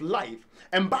book of life,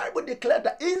 and Bible declares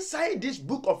that inside this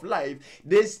book of life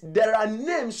there are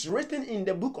names written in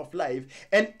the book of life,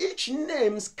 and each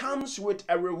name comes with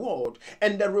a reward,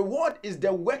 and the reward is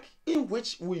the work in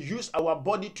which we use our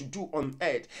body to do on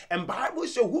earth. And Bible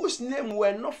says whose name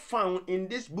were not found in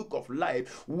this book of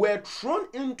life were thrown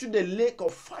into the lake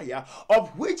of fire, of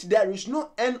which there is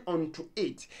no end unto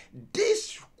it.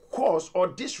 This cause or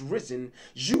this reason,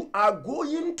 you are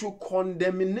going to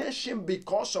condemnation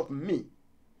because of me.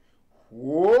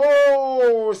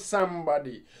 Whoa,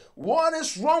 somebody, what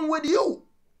is wrong with you?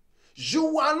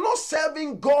 You are not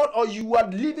serving God, or you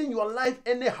are living your life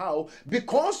anyhow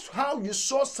because how you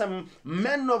saw some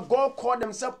men of God call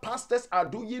themselves pastors are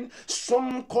doing,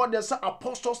 some call themselves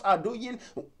apostles are doing.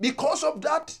 Because of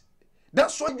that,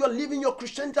 that's why you are living your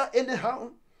Christianity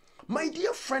anyhow. My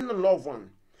dear friend and loved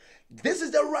one, this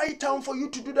is the right time for you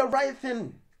to do the right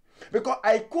thing. Because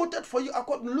I quoted for you, I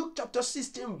quote Luke chapter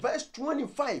 16, verse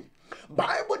 25.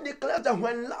 Bible declares that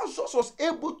when Lazarus was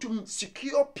able to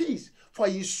secure peace for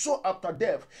his soul after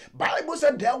death, Bible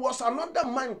said there was another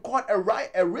man called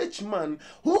a rich man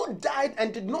who died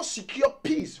and did not secure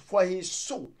peace for his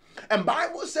soul. And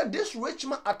Bible said this rich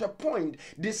man at a point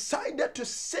decided to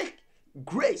seek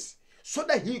grace so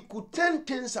that he could turn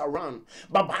things around.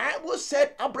 But Bible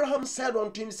said, Abraham said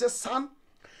unto him, he said, son,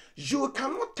 you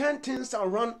cannot turn things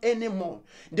around anymore.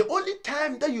 The only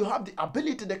time that you have the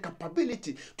ability, the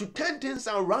capability to turn things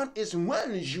around is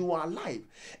when you are alive.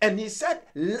 And he said,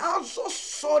 Lazarus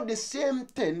saw the same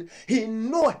thing. He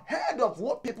heard of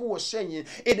what people were saying.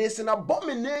 It is an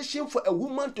abomination for a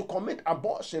woman to commit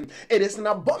abortion. It is an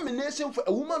abomination for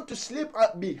a woman to sleep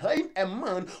behind a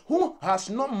man who has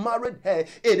not married her.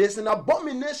 It is an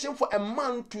abomination for a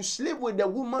man to sleep with a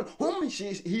woman whom he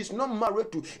is not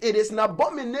married to. It is an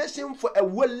abomination for a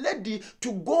lady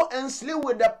to go and sleep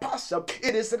with a pastor.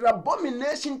 It is an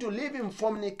abomination to live in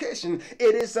fornication.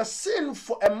 It is a sin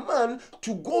for a man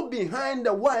to go behind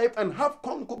a wife and have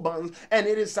concubines. And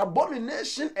it is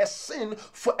abomination, a sin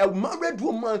for a married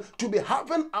woman to be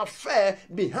having affair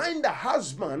behind the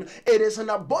husband. It is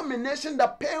an abomination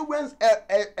that parents,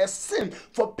 a sin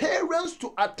for parents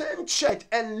to attend church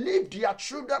and leave their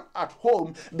children at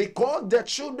home because the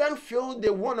children feel they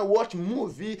want to watch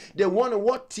movie, they want to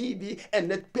watch TV,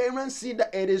 and the parents see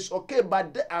that it is okay,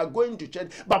 but they are going to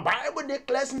church. But Bible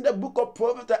declares in the book of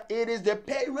Proverbs that it is the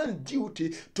parent's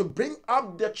duty to bring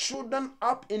up the children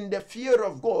up in the fear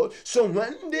of God, so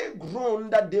when they grown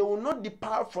that they will not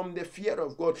depart from the fear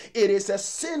of God. It is a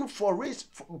sin for it.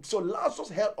 So Lazarus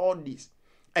heard all this.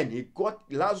 And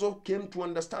Lazarus came to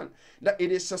understand that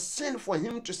it is a sin for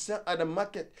him to sell at the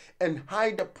market and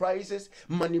hide the prices,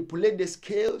 manipulate the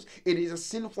scales. It is a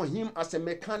sin for him as a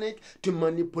mechanic to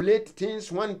manipulate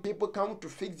things when people come to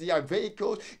fix their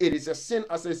vehicles. It is a sin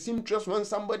as a seamstress when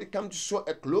somebody comes to sew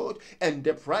a cloth and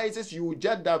the prices, you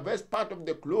just divest part of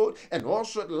the cloth. And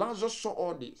also Lazarus saw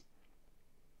all this.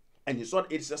 And he thought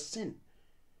it's a sin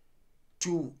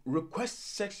to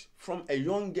request sex from a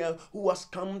young girl who has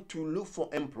come to look for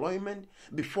employment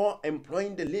before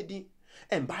employing the lady.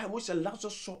 And Bible says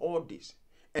Lazarus saw all this,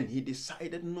 and he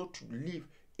decided not to live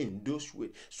in those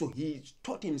ways. So he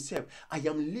taught himself, I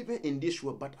am living in this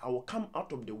world, but I will come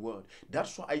out of the world.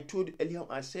 That's why I told you earlier,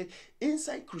 I said,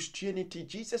 inside Christianity,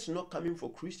 Jesus is not coming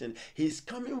for Christians. He's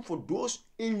coming for those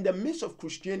in the midst of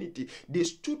Christianity. They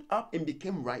stood up and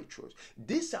became righteous.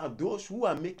 These are those who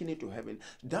are making it to heaven.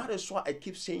 That is why I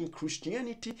keep saying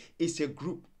Christianity is a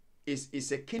group.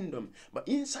 Is a kingdom, but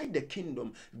inside the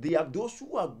kingdom there are those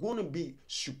who are going to be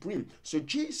supreme. So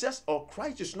Jesus or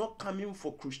Christ is not coming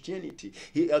for Christianity.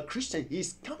 A Christian, he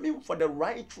is coming for the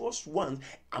righteous ones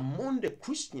among the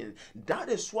Christians. That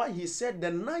is why he said the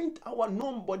ninth hour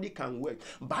nobody can work.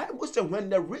 Bible says when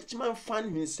the rich man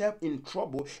found himself in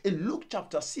trouble in Luke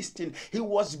chapter 16, he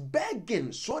was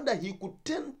begging so that he could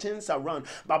turn things around.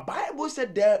 But Bible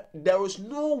said there was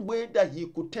no way that he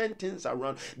could turn things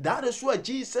around. That is why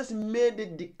Jesus made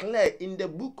it declare in the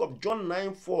book of John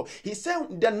 9:4. He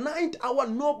said the ninth hour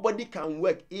nobody can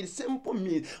work. It simply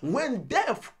means when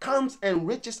death comes and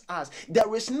reaches us,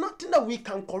 there is nothing that we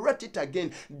can correct it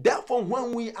again. Therefore,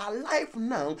 when we are alive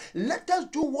now, let us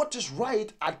do what is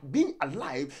right at being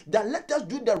alive. Then let us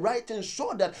do the right thing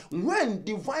so that when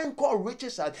divine call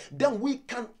reaches us, then we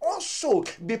can also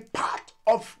be part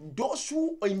of those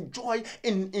who enjoy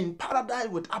in paradise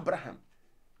with Abraham.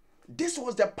 This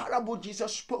was the parable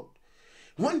Jesus spoke.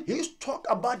 When he talked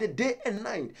about the day and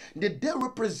night, the day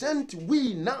represent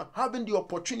we now having the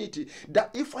opportunity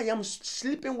that if I am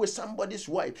sleeping with somebody's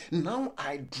wife, now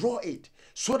I draw it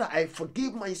so that I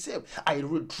forgive myself. I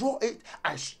withdraw it.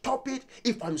 I stop it.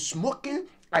 If I'm smoking,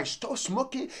 I stop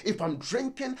smoking. If I'm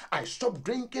drinking, I stop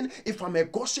drinking. If I'm a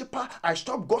gossiper, I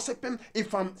stop gossiping.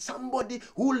 If I'm somebody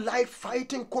who like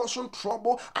fighting, causing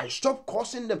trouble, I stop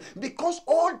causing them. Because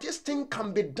all these things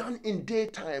can be done in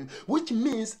daytime, which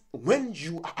means when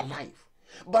you are alive.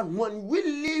 But when we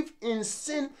live in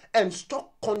sin and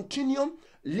stop continuing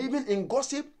living in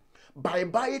gossip,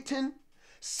 backbiting,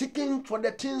 seeking for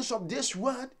the things of this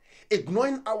world,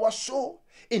 ignoring our soul.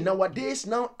 In our days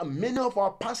now, many of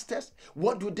our pastors,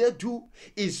 what do?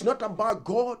 It's not about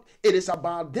God, it is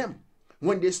about them.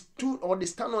 When they stood or they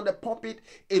stand on the pulpit,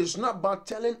 it is not about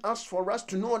telling us for us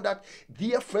to know that,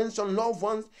 dear friends and loved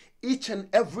ones, each and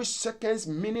every second,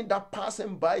 minute that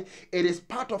passing by, it is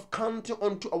part of counting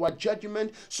unto our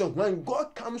judgment. So when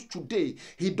God comes today,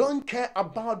 he don't care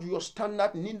about your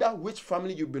standard, neither which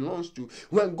family you belong to.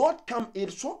 When God comes,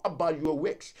 it's all about your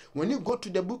works. When you go to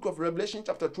the book of Revelation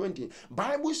chapter 20,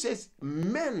 Bible says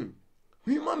men,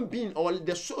 human being, or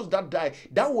the souls that died,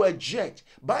 that were judged,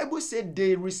 Bible said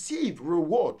they received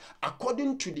reward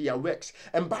according to their works.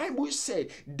 And Bible said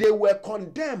they were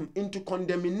condemned into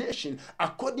condemnation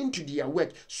according to their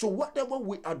work. So whatever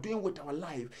we are doing with our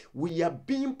life, we are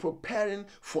being preparing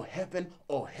for heaven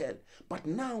or hell. But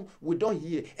now we don't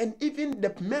hear. And even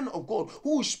the men of God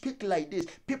who speak like this,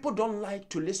 people don't like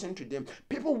to listen to them.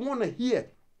 People want to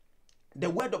hear the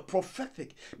word of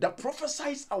prophetic, the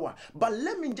prophesied hour. But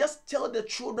let me just tell the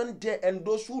children there and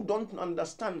those who don't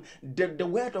understand the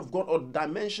word of God or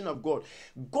dimension of God.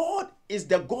 God is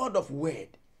the God of word.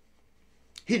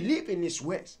 He lives in his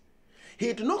words.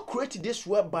 He did not create this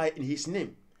world by his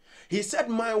name. He said,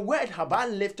 my word have I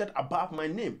lifted above my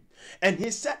name. And he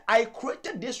said, I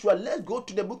created this world. Let's go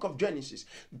to the book of Genesis.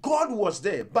 God was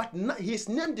there, but his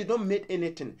name did not make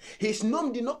anything. His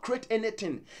name did not create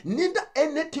anything. Neither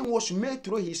anything was made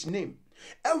through his name.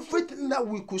 Everything that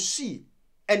we could see,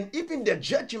 and even the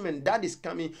judgment that is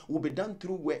coming, will be done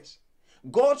through words.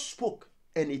 God spoke,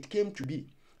 and it came to be.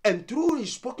 And through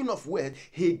his spoken of word,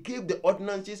 he gave the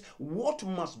ordinances what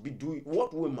must be doing,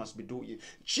 what we must be doing.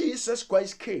 Jesus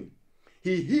Christ came.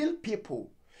 He healed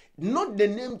people. Not the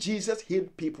name Jesus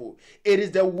healed people. It is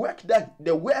the words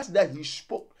that he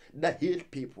spoke that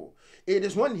healed people. It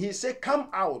is when he said, come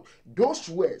out, those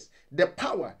words, the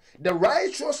power, the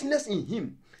righteousness in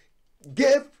him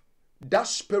gave that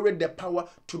spirit the power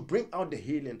to bring out the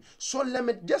healing. So let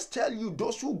me just tell you,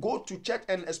 those who go to church,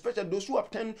 and especially those who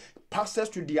have turned pastors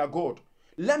to their God,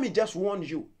 let me just warn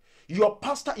you, your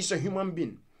pastor is a human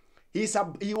being. He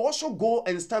also go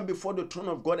and stand before the throne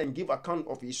of God and give account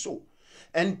of his soul.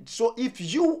 And so if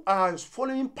you are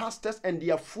following pastors and they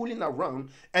are fooling around,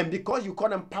 and because you call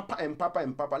them Papa and Papa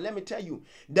and Papa, let me tell you,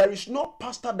 there is no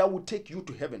pastor that will take you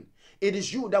to heaven. It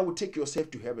is you that will take yourself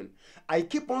to heaven. I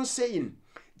keep on saying,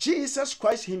 Jesus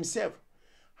Christ himself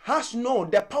has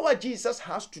the power Jesus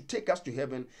has to take us to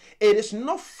heaven. It is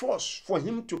not force for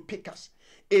him to pick us.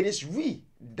 It is we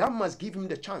that must give him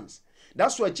the chance.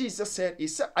 That's what Jesus said. He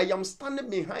said, I am standing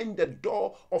behind the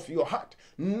door of your heart,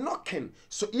 knocking.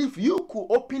 So if you could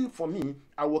open for me,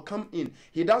 I will come in.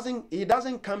 He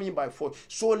doesn't come in by force.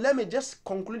 So let me just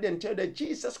conclude and tell you that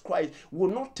Jesus Christ will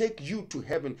not take you to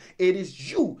heaven. It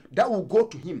is you that will go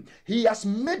to him. He has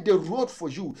made the road for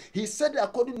you. He said,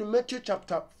 according to Matthew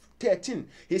chapter 13,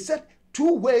 he said,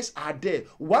 two ways are there.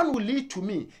 One will lead to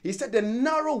me. He said the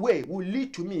narrow way will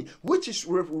lead to me, which is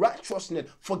righteousness,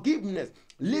 forgiveness,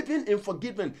 living in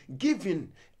forgiveness,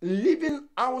 giving, living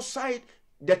outside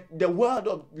the world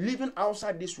of living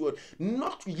outside this world,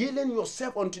 not yielding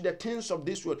yourself unto the things of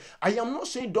this world. I am not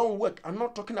saying don't work. I'm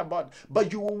not talking about,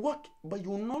 but you will work, but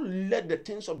you will not let the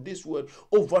things of this world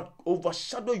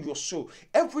overshadow your soul.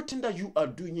 Everything that you are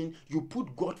doing, you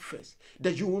put God first.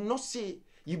 That you will not say,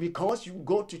 because you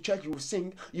go to church, you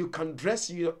sing, you can dress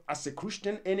you as a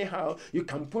Christian anyhow, you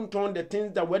can put on the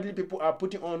things that worldly people are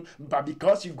putting on, but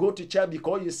because you go to church,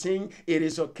 because you sing, it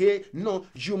is okay. No,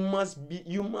 you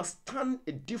must stand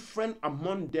different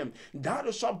among them. That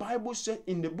is what Bible says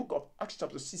in the book of Acts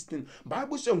chapter 16.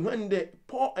 Bible says when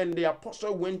Paul and the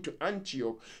apostle went to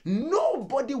Antioch,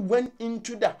 nobody went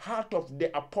into the heart of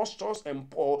the apostles and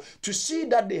Paul to see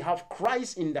that they have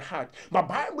Christ in the heart. But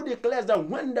Bible declares that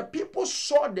when the people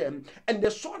saw them and they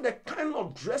saw the kind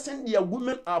of dressing their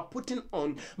women are putting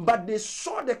on, but they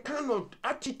saw the kind of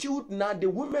attitude now the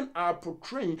women are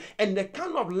portraying and the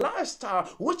kind of lifestyle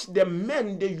which the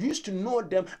men they used to know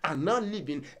them are now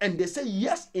living, and they say,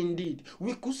 yes, indeed,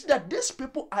 we could see that these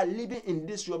people are living in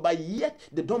this world, but yet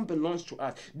they don't belong to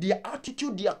us. Their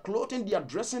attitude, their clothing, their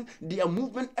dressing, their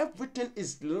movement, everything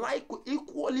is like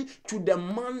equally to the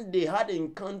man they had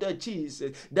encountered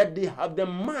Jesus, that they have the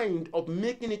mind of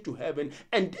making it to heaven.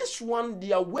 And this one,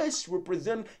 their ways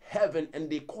represent heaven, and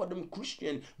they call them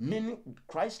Christian, meaning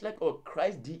Christ-like or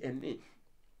Christ DNA.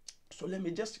 So let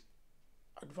me just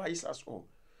advise us all.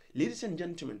 Ladies and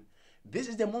gentlemen, this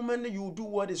is the moment that you do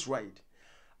what is right.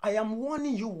 I am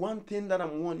warning you one thing that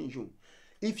I'm warning you.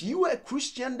 If you are a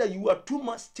Christian that you are too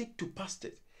much stick to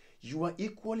pastors, you are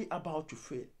equally about to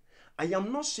fail. I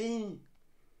am not saying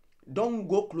don't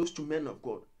go close to men of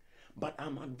God, but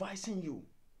I'm advising you.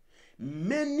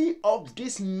 Many of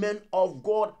these men of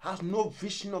God has no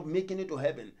vision of making it to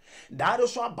heaven. That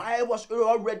is why Bible has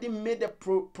already made a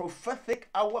prophetic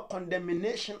hour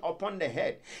condemnation upon the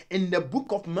head in the book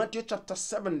of Matthew chapter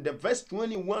 7, the verse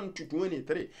 21 to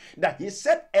 23, that he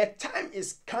said a time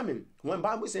is coming when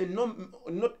Bible says no,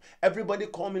 not everybody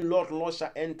call me Lord, Lord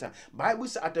shall enter. Bible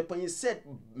says at the point he said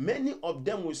many of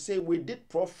them will say we did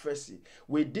prophecy,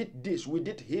 we did this, we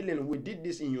did healing, we did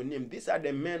this in your name. These are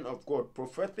the men of God,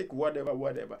 prophetic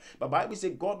whatever. But Bible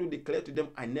says God will declare to them,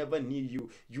 I never knew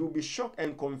you. You will be shocked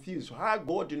and confused. How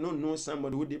God did not know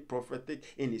somebody who did prophetic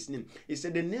in his name. He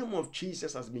said the name of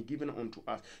Jesus has been given unto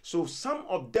us. So some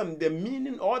of them, the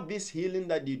meaning all this healing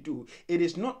that they do, it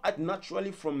is not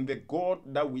naturally from the God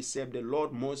that we serve, the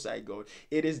Lord Most High God.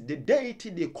 It is the deity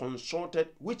they consulted,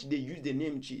 which they use the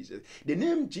name Jesus. The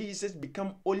name Jesus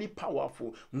become only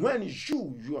powerful when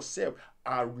you yourself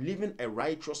are living a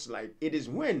righteous life. It is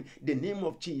when the name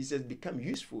of Jesus become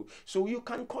useful. So you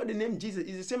can call the name Jesus.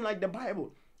 It's the same like the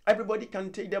Bible. Everybody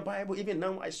can take the Bible. Even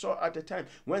now, I saw at the time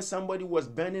when somebody was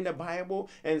burning the Bible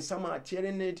and some are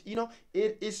tearing it,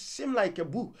 it seemed like a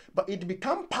book, but it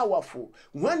become powerful.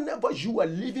 Whenever you are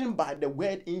living by the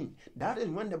word in, that is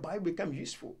when the Bible becomes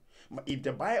useful. But if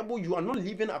the Bible, you are not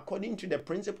living according to the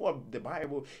principle of the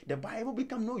Bible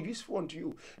become no useful unto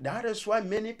you. That is why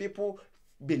many people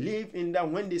believe in that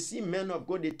when they see men of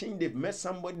God, they think they've met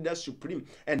somebody that's supreme.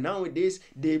 And nowadays,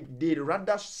 they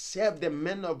rather serve the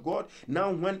men of God.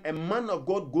 Now, when a man of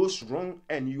God goes wrong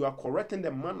and you are correcting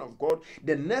the man of God,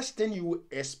 the next thing you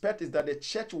expect is that the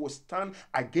church will stand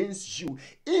against you.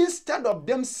 Instead of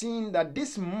them seeing that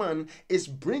this man is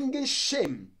bringing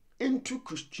shame into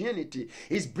Christianity,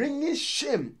 he's bringing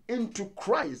shame into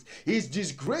Christ, he's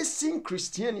disgracing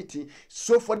Christianity.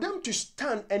 So for them to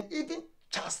stand and even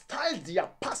chastise their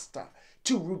pastor,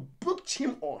 to rebuke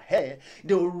him or her,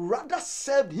 they will rather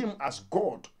serve him as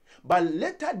God. But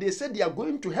later they say they are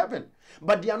going to heaven.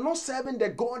 But they are not serving the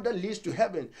God that leads to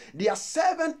heaven. They are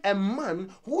serving a man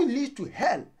who leads to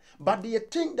hell. But they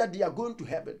think that they are going to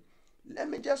heaven. Let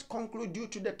me just conclude due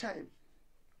to the time.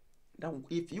 That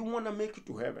if you want to make it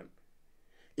to heaven,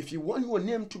 if you want your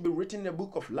name to be written in the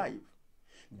book of life,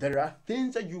 there are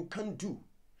things that you can do.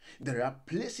 There are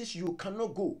places you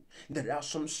cannot go. There are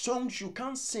some songs you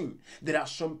can't sing. There are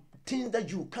some things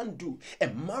that you can't do. A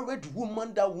married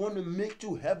woman that want to make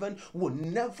to heaven will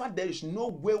never, there is no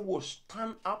way will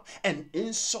stand up and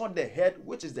insult the head,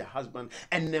 which is the husband.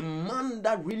 And a man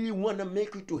that really want to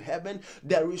make it to heaven,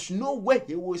 there is no way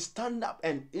he will stand up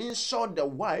and insult the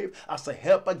wife as a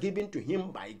helper given to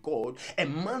him by God. A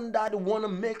man that want to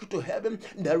make it to heaven,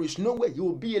 there is no way he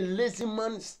will be a lazy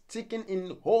man sticking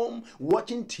in home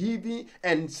watching TV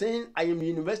and saying, I am a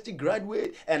university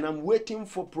graduate and I'm waiting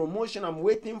for promotion, I'm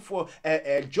waiting for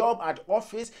a job at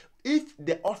office. If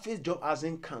the office job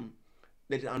hasn't come,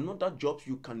 there are another jobs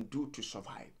you can do to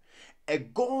survive.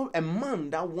 A man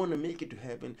that want to make it to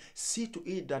heaven, see to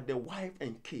it that the wife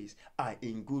and kids are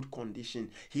in good condition.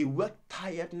 He worked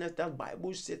tiredness. That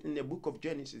Bible says in the book of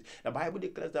Genesis. The Bible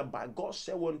declares that by God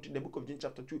said unto the book of Genesis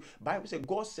chapter 2. Bible said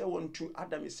God said unto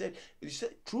Adam, he said,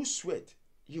 through sweat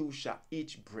you shall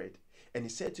eat bread. And he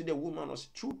said to the woman,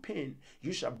 through pain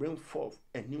you shall bring forth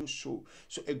a new soul.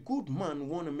 So a good man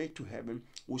want to make to heaven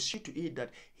will see to it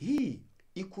that he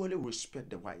equally respect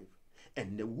the wife.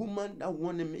 And the woman that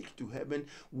want to make it to heaven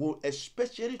will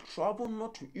especially travel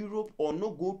not to Europe or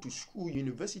not go to school,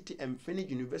 university, and finish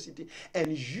university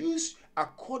and use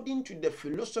according to the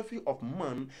philosophy of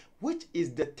man, which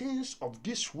is the things of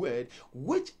this world,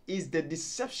 which is the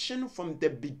deception from the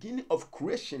beginning of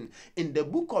creation in the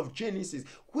book of Genesis,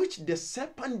 which the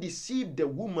serpent deceived the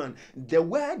woman. The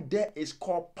word there is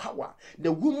called power.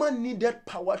 The woman needed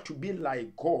power to be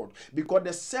like God, because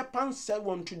the serpent said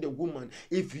unto the woman,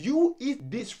 if you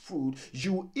eat this fruit,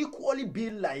 you equally be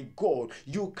like God.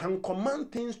 You can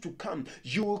command things to come.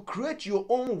 You will create your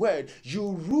own word.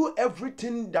 You rule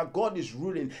everything that God is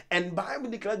ruling. And Bible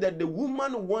declares that the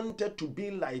woman wanted to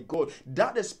be like God.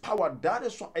 That is power. That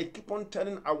is what I keep on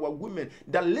telling our women,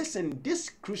 that listen, this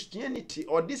Christianity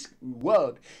or this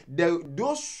world,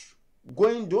 those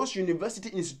university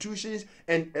institutions,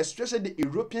 and especially the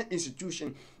European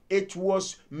institution, it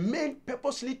was made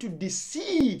purposely to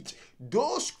deceive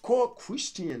those called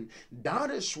Christian.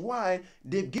 That is why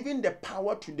they've given the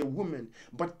power to the woman.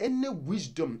 But any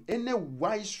wisdom, any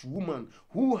wise woman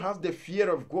who has the fear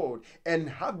of God and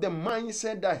have the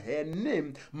mindset that her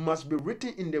name must be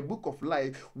written in the book of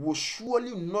life will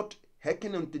surely not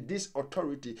hearken unto this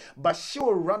authority, but she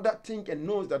will rather think and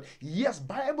knows that yes,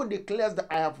 Bible declares that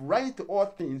I have right to all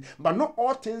things, but not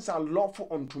all things are lawful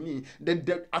unto me.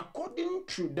 That according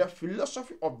to the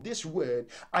philosophy of this word,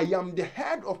 I am the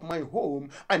head of my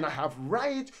home and I have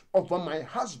right over my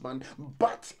husband,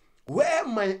 but where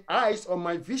my eyes or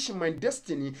my vision, my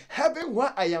destiny, heaven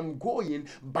where I am going,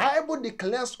 Bible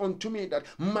declares unto me that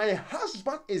my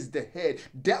husband is the head.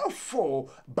 Therefore,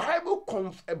 Bible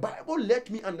let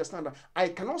me understand that I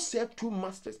cannot serve two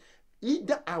masters.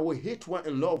 Either I will hate one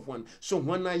and love one. So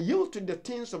when I yield to the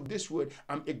things of this world,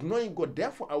 I'm ignoring God.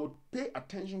 Therefore, I would pay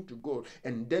attention to God.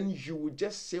 And then you will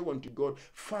just say unto God,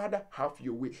 Father, have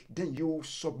your way. Then you will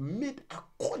submit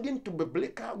according to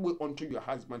biblical way unto your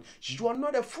husband. You are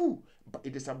not a fool, but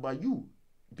it is about you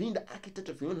being the architect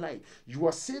of your own life. You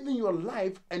are saving your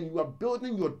life and you are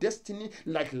building your destiny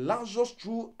like Lazarus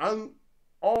through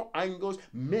all angles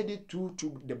made it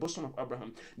to the bosom of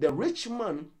Abraham. The rich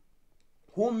man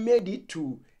who made it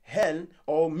to hell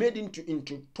or made it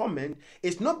into torment,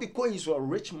 it's not because he's a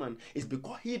rich man, it's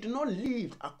because he did not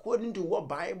live according to what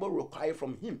Bible requires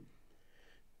from him.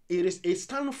 It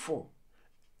stands for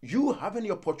you having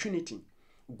the opportunity,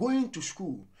 going to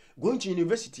school, going to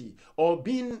university, or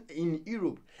being in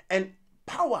Europe, and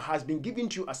power has been given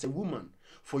to you as a woman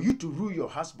for you to rule your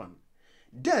husband.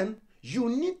 Then you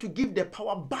need to give the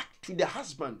power back to the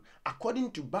husband according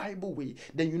to Bible way.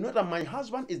 Then you know that my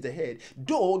husband is the head.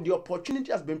 Though the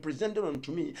opportunity has been presented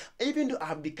unto me, even though I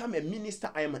have become a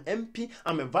minister, I am an MP,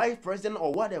 I'm a vice president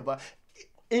or whatever,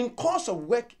 in course of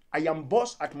work, I am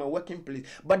boss at my working place.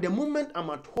 But the moment I'm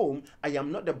at home, I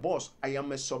am not the boss. I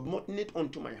am a subordinate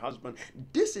unto my husband.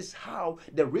 This is how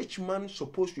the rich man is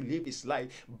supposed to live his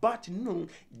life. But no,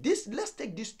 let's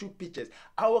take these two pictures.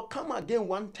 I will come again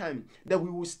one time that we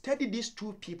will study these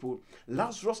two people,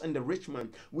 Lazarus and the rich man.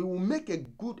 We will make a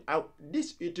good out.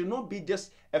 It will not be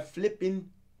just a flipping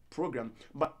program,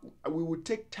 but we will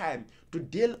take time to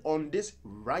deal on this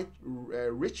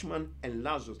rich man and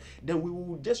Lazarus. Then we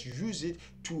will just use it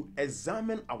to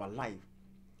examine our life.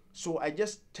 So I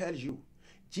just tell you,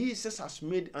 Jesus has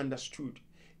made understood.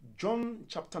 John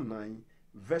chapter 9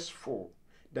 verse 4.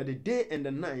 that the day and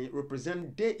the night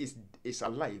represent, day is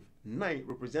alive, night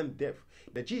represent death.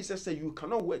 That Jesus said you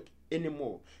cannot work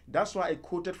anymore. That's why I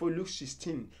quoted for Luke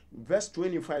 16 verse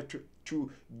 25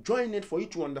 to join it for you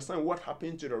to understand what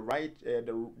happened to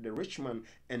the rich man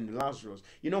and Lazarus.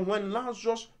 You know, when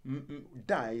Lazarus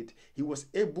died, he was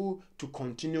able to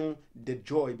continue the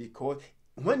joy, because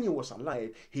when he was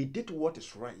alive, he did what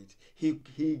is right. He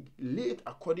lived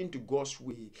according to God's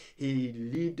way. He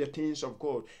lived the things of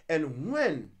God. And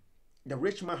when the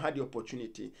rich man had the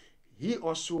opportunity, he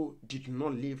also did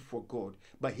not live for God,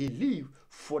 but he lived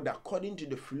for the according to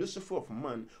the philosophy of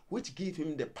man, which gave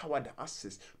him the power, the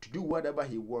access to do whatever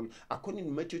he wants. According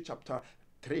to Matthew chapter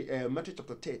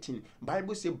 13,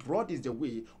 Bible says broad is the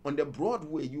way. On the broad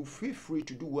way, you feel free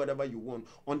to do whatever you want.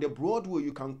 On the broad way,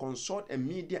 you can consult a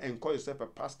media and call yourself a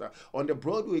pastor. On the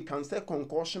broad way, you can sell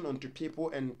concussion unto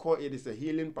people and call it is a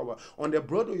healing power. On the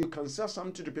broad way, you can sell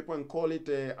something to people and call it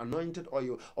anointed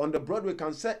oil. On the broad way, you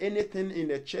can sell anything in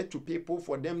the church to people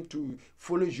for them to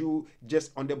follow you.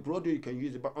 Just on the broad way, you can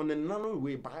use it. But on the narrow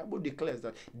way, Bible declares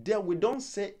that there we don't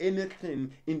say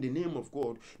anything in the name of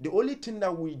God. The only thing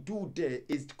that we do there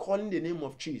is calling the name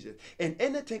of Jesus. And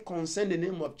anything concerning the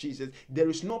name of Jesus, there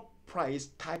is no price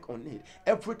tag on it.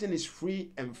 Everything is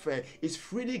free and fair. It's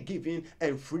freely given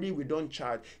and freely we don't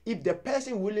charge. If the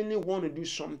person willingly want to do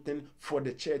something for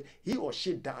the church, he or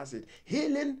she does it.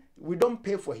 Healing, we don't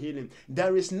pay for healing.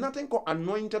 There is nothing called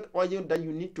anointed oil that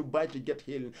you need to buy to get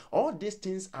healing. All these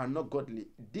things are not godly.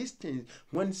 These things,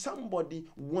 when somebody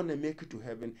want to make it to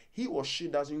heaven, he or she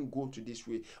doesn't go to this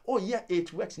way. Oh yeah,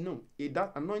 it works. No,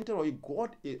 that anointed oil,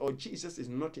 God or Jesus is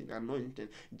not in anointing.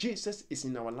 Jesus is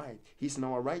in our life. He's in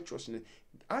our righteousness.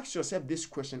 Ask yourself this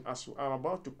question as I'm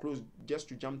about to close, just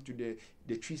to jump to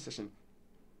the tree session.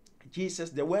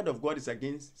 Jesus, the word of God is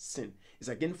against sin, is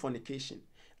against fornication,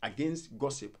 against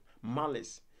gossip,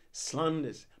 malice,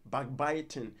 slanders,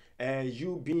 backbiting,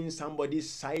 you being somebody's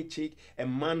side chick, a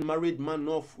married man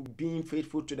not being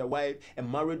faithful to the wife, a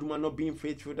married woman not being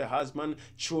faithful to the husband,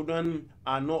 children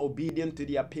are not obedient to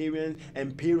their parents,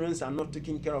 and parents are not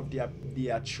taking care of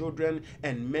their children,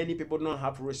 and many people don't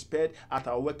have respect at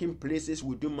our working places.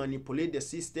 We do manipulate the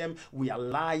system, we are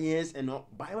liars, and all.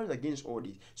 Bible is against all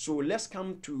this. So let's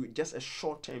come to just a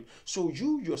short time. So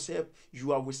you yourself,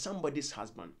 you are with somebody's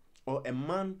husband, or a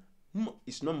man who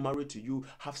is not married to you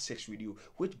have sex with you,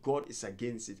 which God is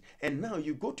against it. And now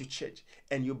you go to church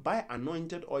and you buy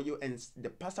anointed oil, and the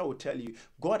pastor will tell you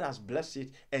God has blessed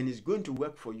it and it's going to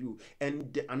work for you.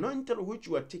 And the anointed which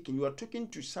you are taking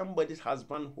to somebody's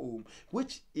husband home,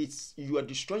 which is, you are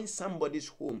destroying somebody's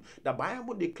home. The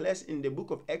Bible declares in the book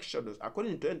of Exodus,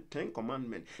 according to the 10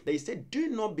 commandments, they said, do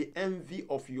not be envy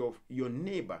of your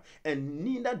neighbor, and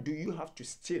neither do you have to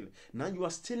steal. Now you are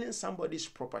stealing somebody's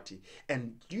property,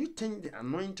 and do you think the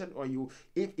anointed oil,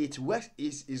 if it works,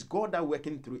 is God that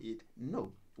working through it?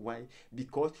 No. Why?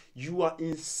 Because you are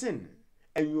in sin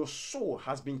and your soul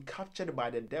has been captured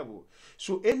by the devil.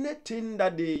 So anything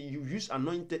that you use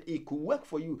anointed, it could work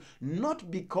for you, not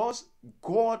because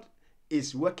God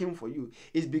is working for you.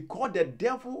 It's because the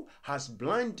devil has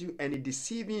blinded you and is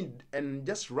deceiving and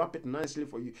just wrap it nicely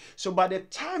for you. So by the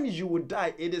time you will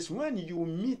die, it is when you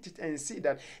meet it and see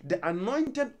that the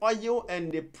anointed oil and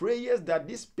the prayers that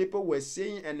these people were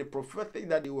saying and the prophetic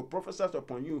that they were prophesied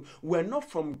upon you were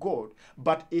not from God,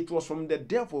 but it was from the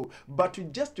devil. But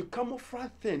to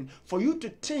camouflage thing for you to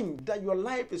think that your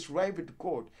life is right with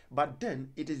God. But then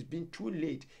it has been too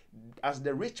late, as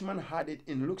the rich man had it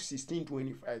in Luke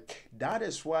 16:25. That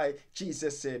is why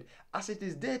Jesus said, as it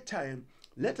is daytime,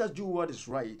 let us do what is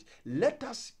right. Let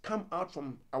us come out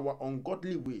from our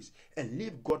ungodly ways and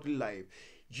live godly life.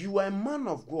 You are a man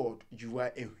of God. You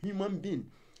are a human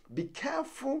being. Be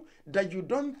careful that you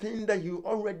don't think that you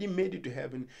already made it to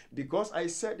heaven, because I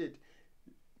said it.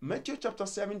 Matthew chapter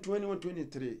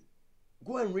 7:21-23.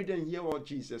 Go and read and hear what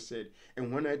Jesus said.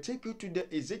 And when I take you to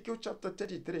the Ezekiel chapter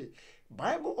 33,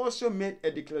 Bible also made a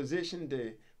declaration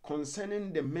there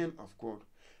concerning the men of God.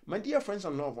 My dear friends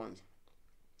and loved ones,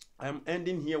 I am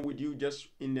ending here with you just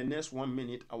in the next 1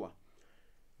 minute hour.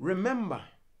 Remember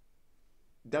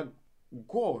that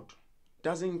God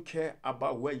doesn't care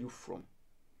about where you're from.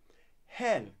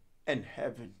 Hell and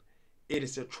heaven, it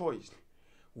is a choice.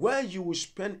 Where you will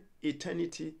spend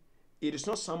eternity, it is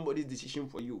not somebody's decision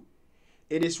for you.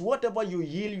 It is whatever you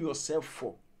yield yourself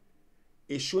for.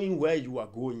 It's showing where you are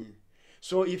going.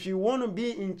 So if you want to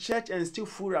be in church and still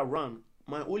fool around,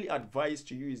 my only advice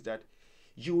to you is that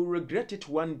you will regret it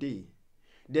one day.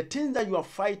 The things that you are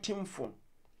fighting for,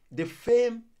 the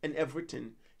fame and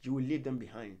everything, you will leave them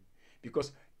behind.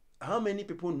 Because how many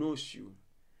people knows you?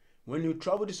 When you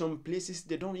travel to some places,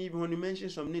 they don't even, when you mention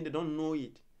something, they don't know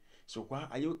it. So why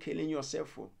are you killing yourself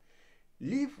for?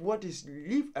 Live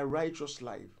a righteous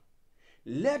life.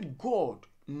 Let God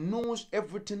knows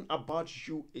everything about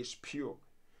you is pure,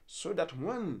 so that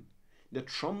when the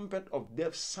trumpet of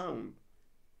death sound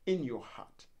in your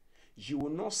heart, you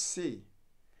will not say,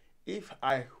 if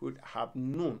I would have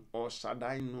known, or should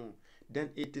I know.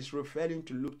 Then it is referring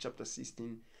to Luke chapter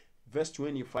 16, verse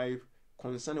 25,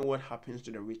 concerning what happens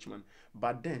to the rich man.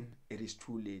 But then it is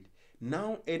too late.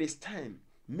 Now it is time.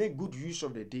 Make good use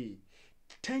of the day.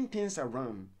 Turn things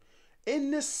around.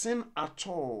 Any sin at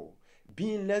all,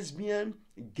 being lesbian,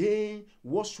 gay,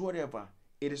 whatsoever,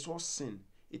 it is all sin.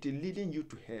 It is leading you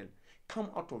to hell. Come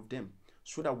out of them,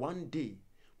 so that one day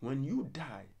when you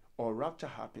die or rapture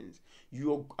happens,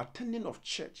 your attending of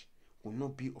church will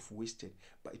not be of wasted,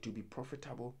 but it will be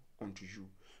profitable unto you.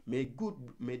 May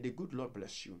the good Lord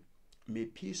bless you. May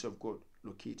peace of God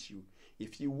locate you.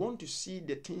 If you want to see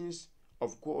the things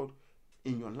of God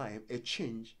in your life, a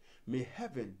change, may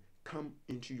heaven come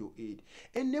into your aid.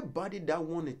 Anybody that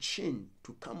want a change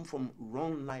to come from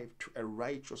wrong life to a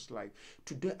righteous life,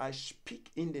 today I speak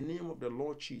in the name of the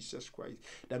Lord Jesus Christ,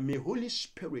 that may Holy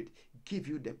Spirit give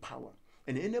you the power.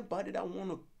 And anybody that want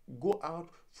to go out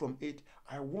from it,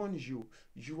 I warn you,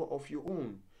 you are of your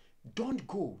own. Don't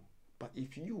go. But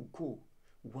if you go,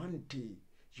 one day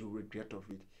you regret of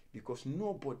it, because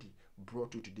nobody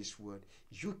brought you to this world.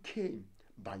 You came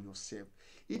by yourself.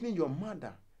 Even your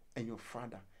mother and your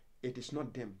father, it is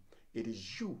not them, it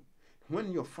is you.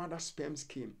 When your father's sperms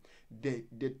came,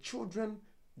 the children,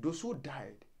 those who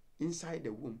died inside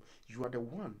the womb, you are the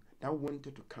one that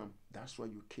wanted to come. That's why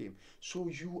you came. So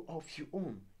you of your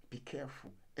own, be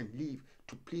careful and live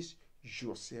to please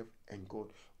yourself and God.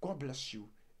 God bless you,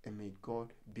 and may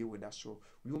God be with us. So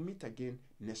we will meet again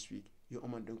next week. Your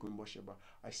Oman Duncan Bosheba.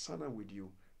 I sign up with you.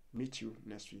 Meet you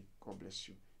next week. God bless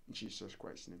you. In Jesus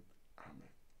Christ's name.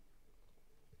 Amen.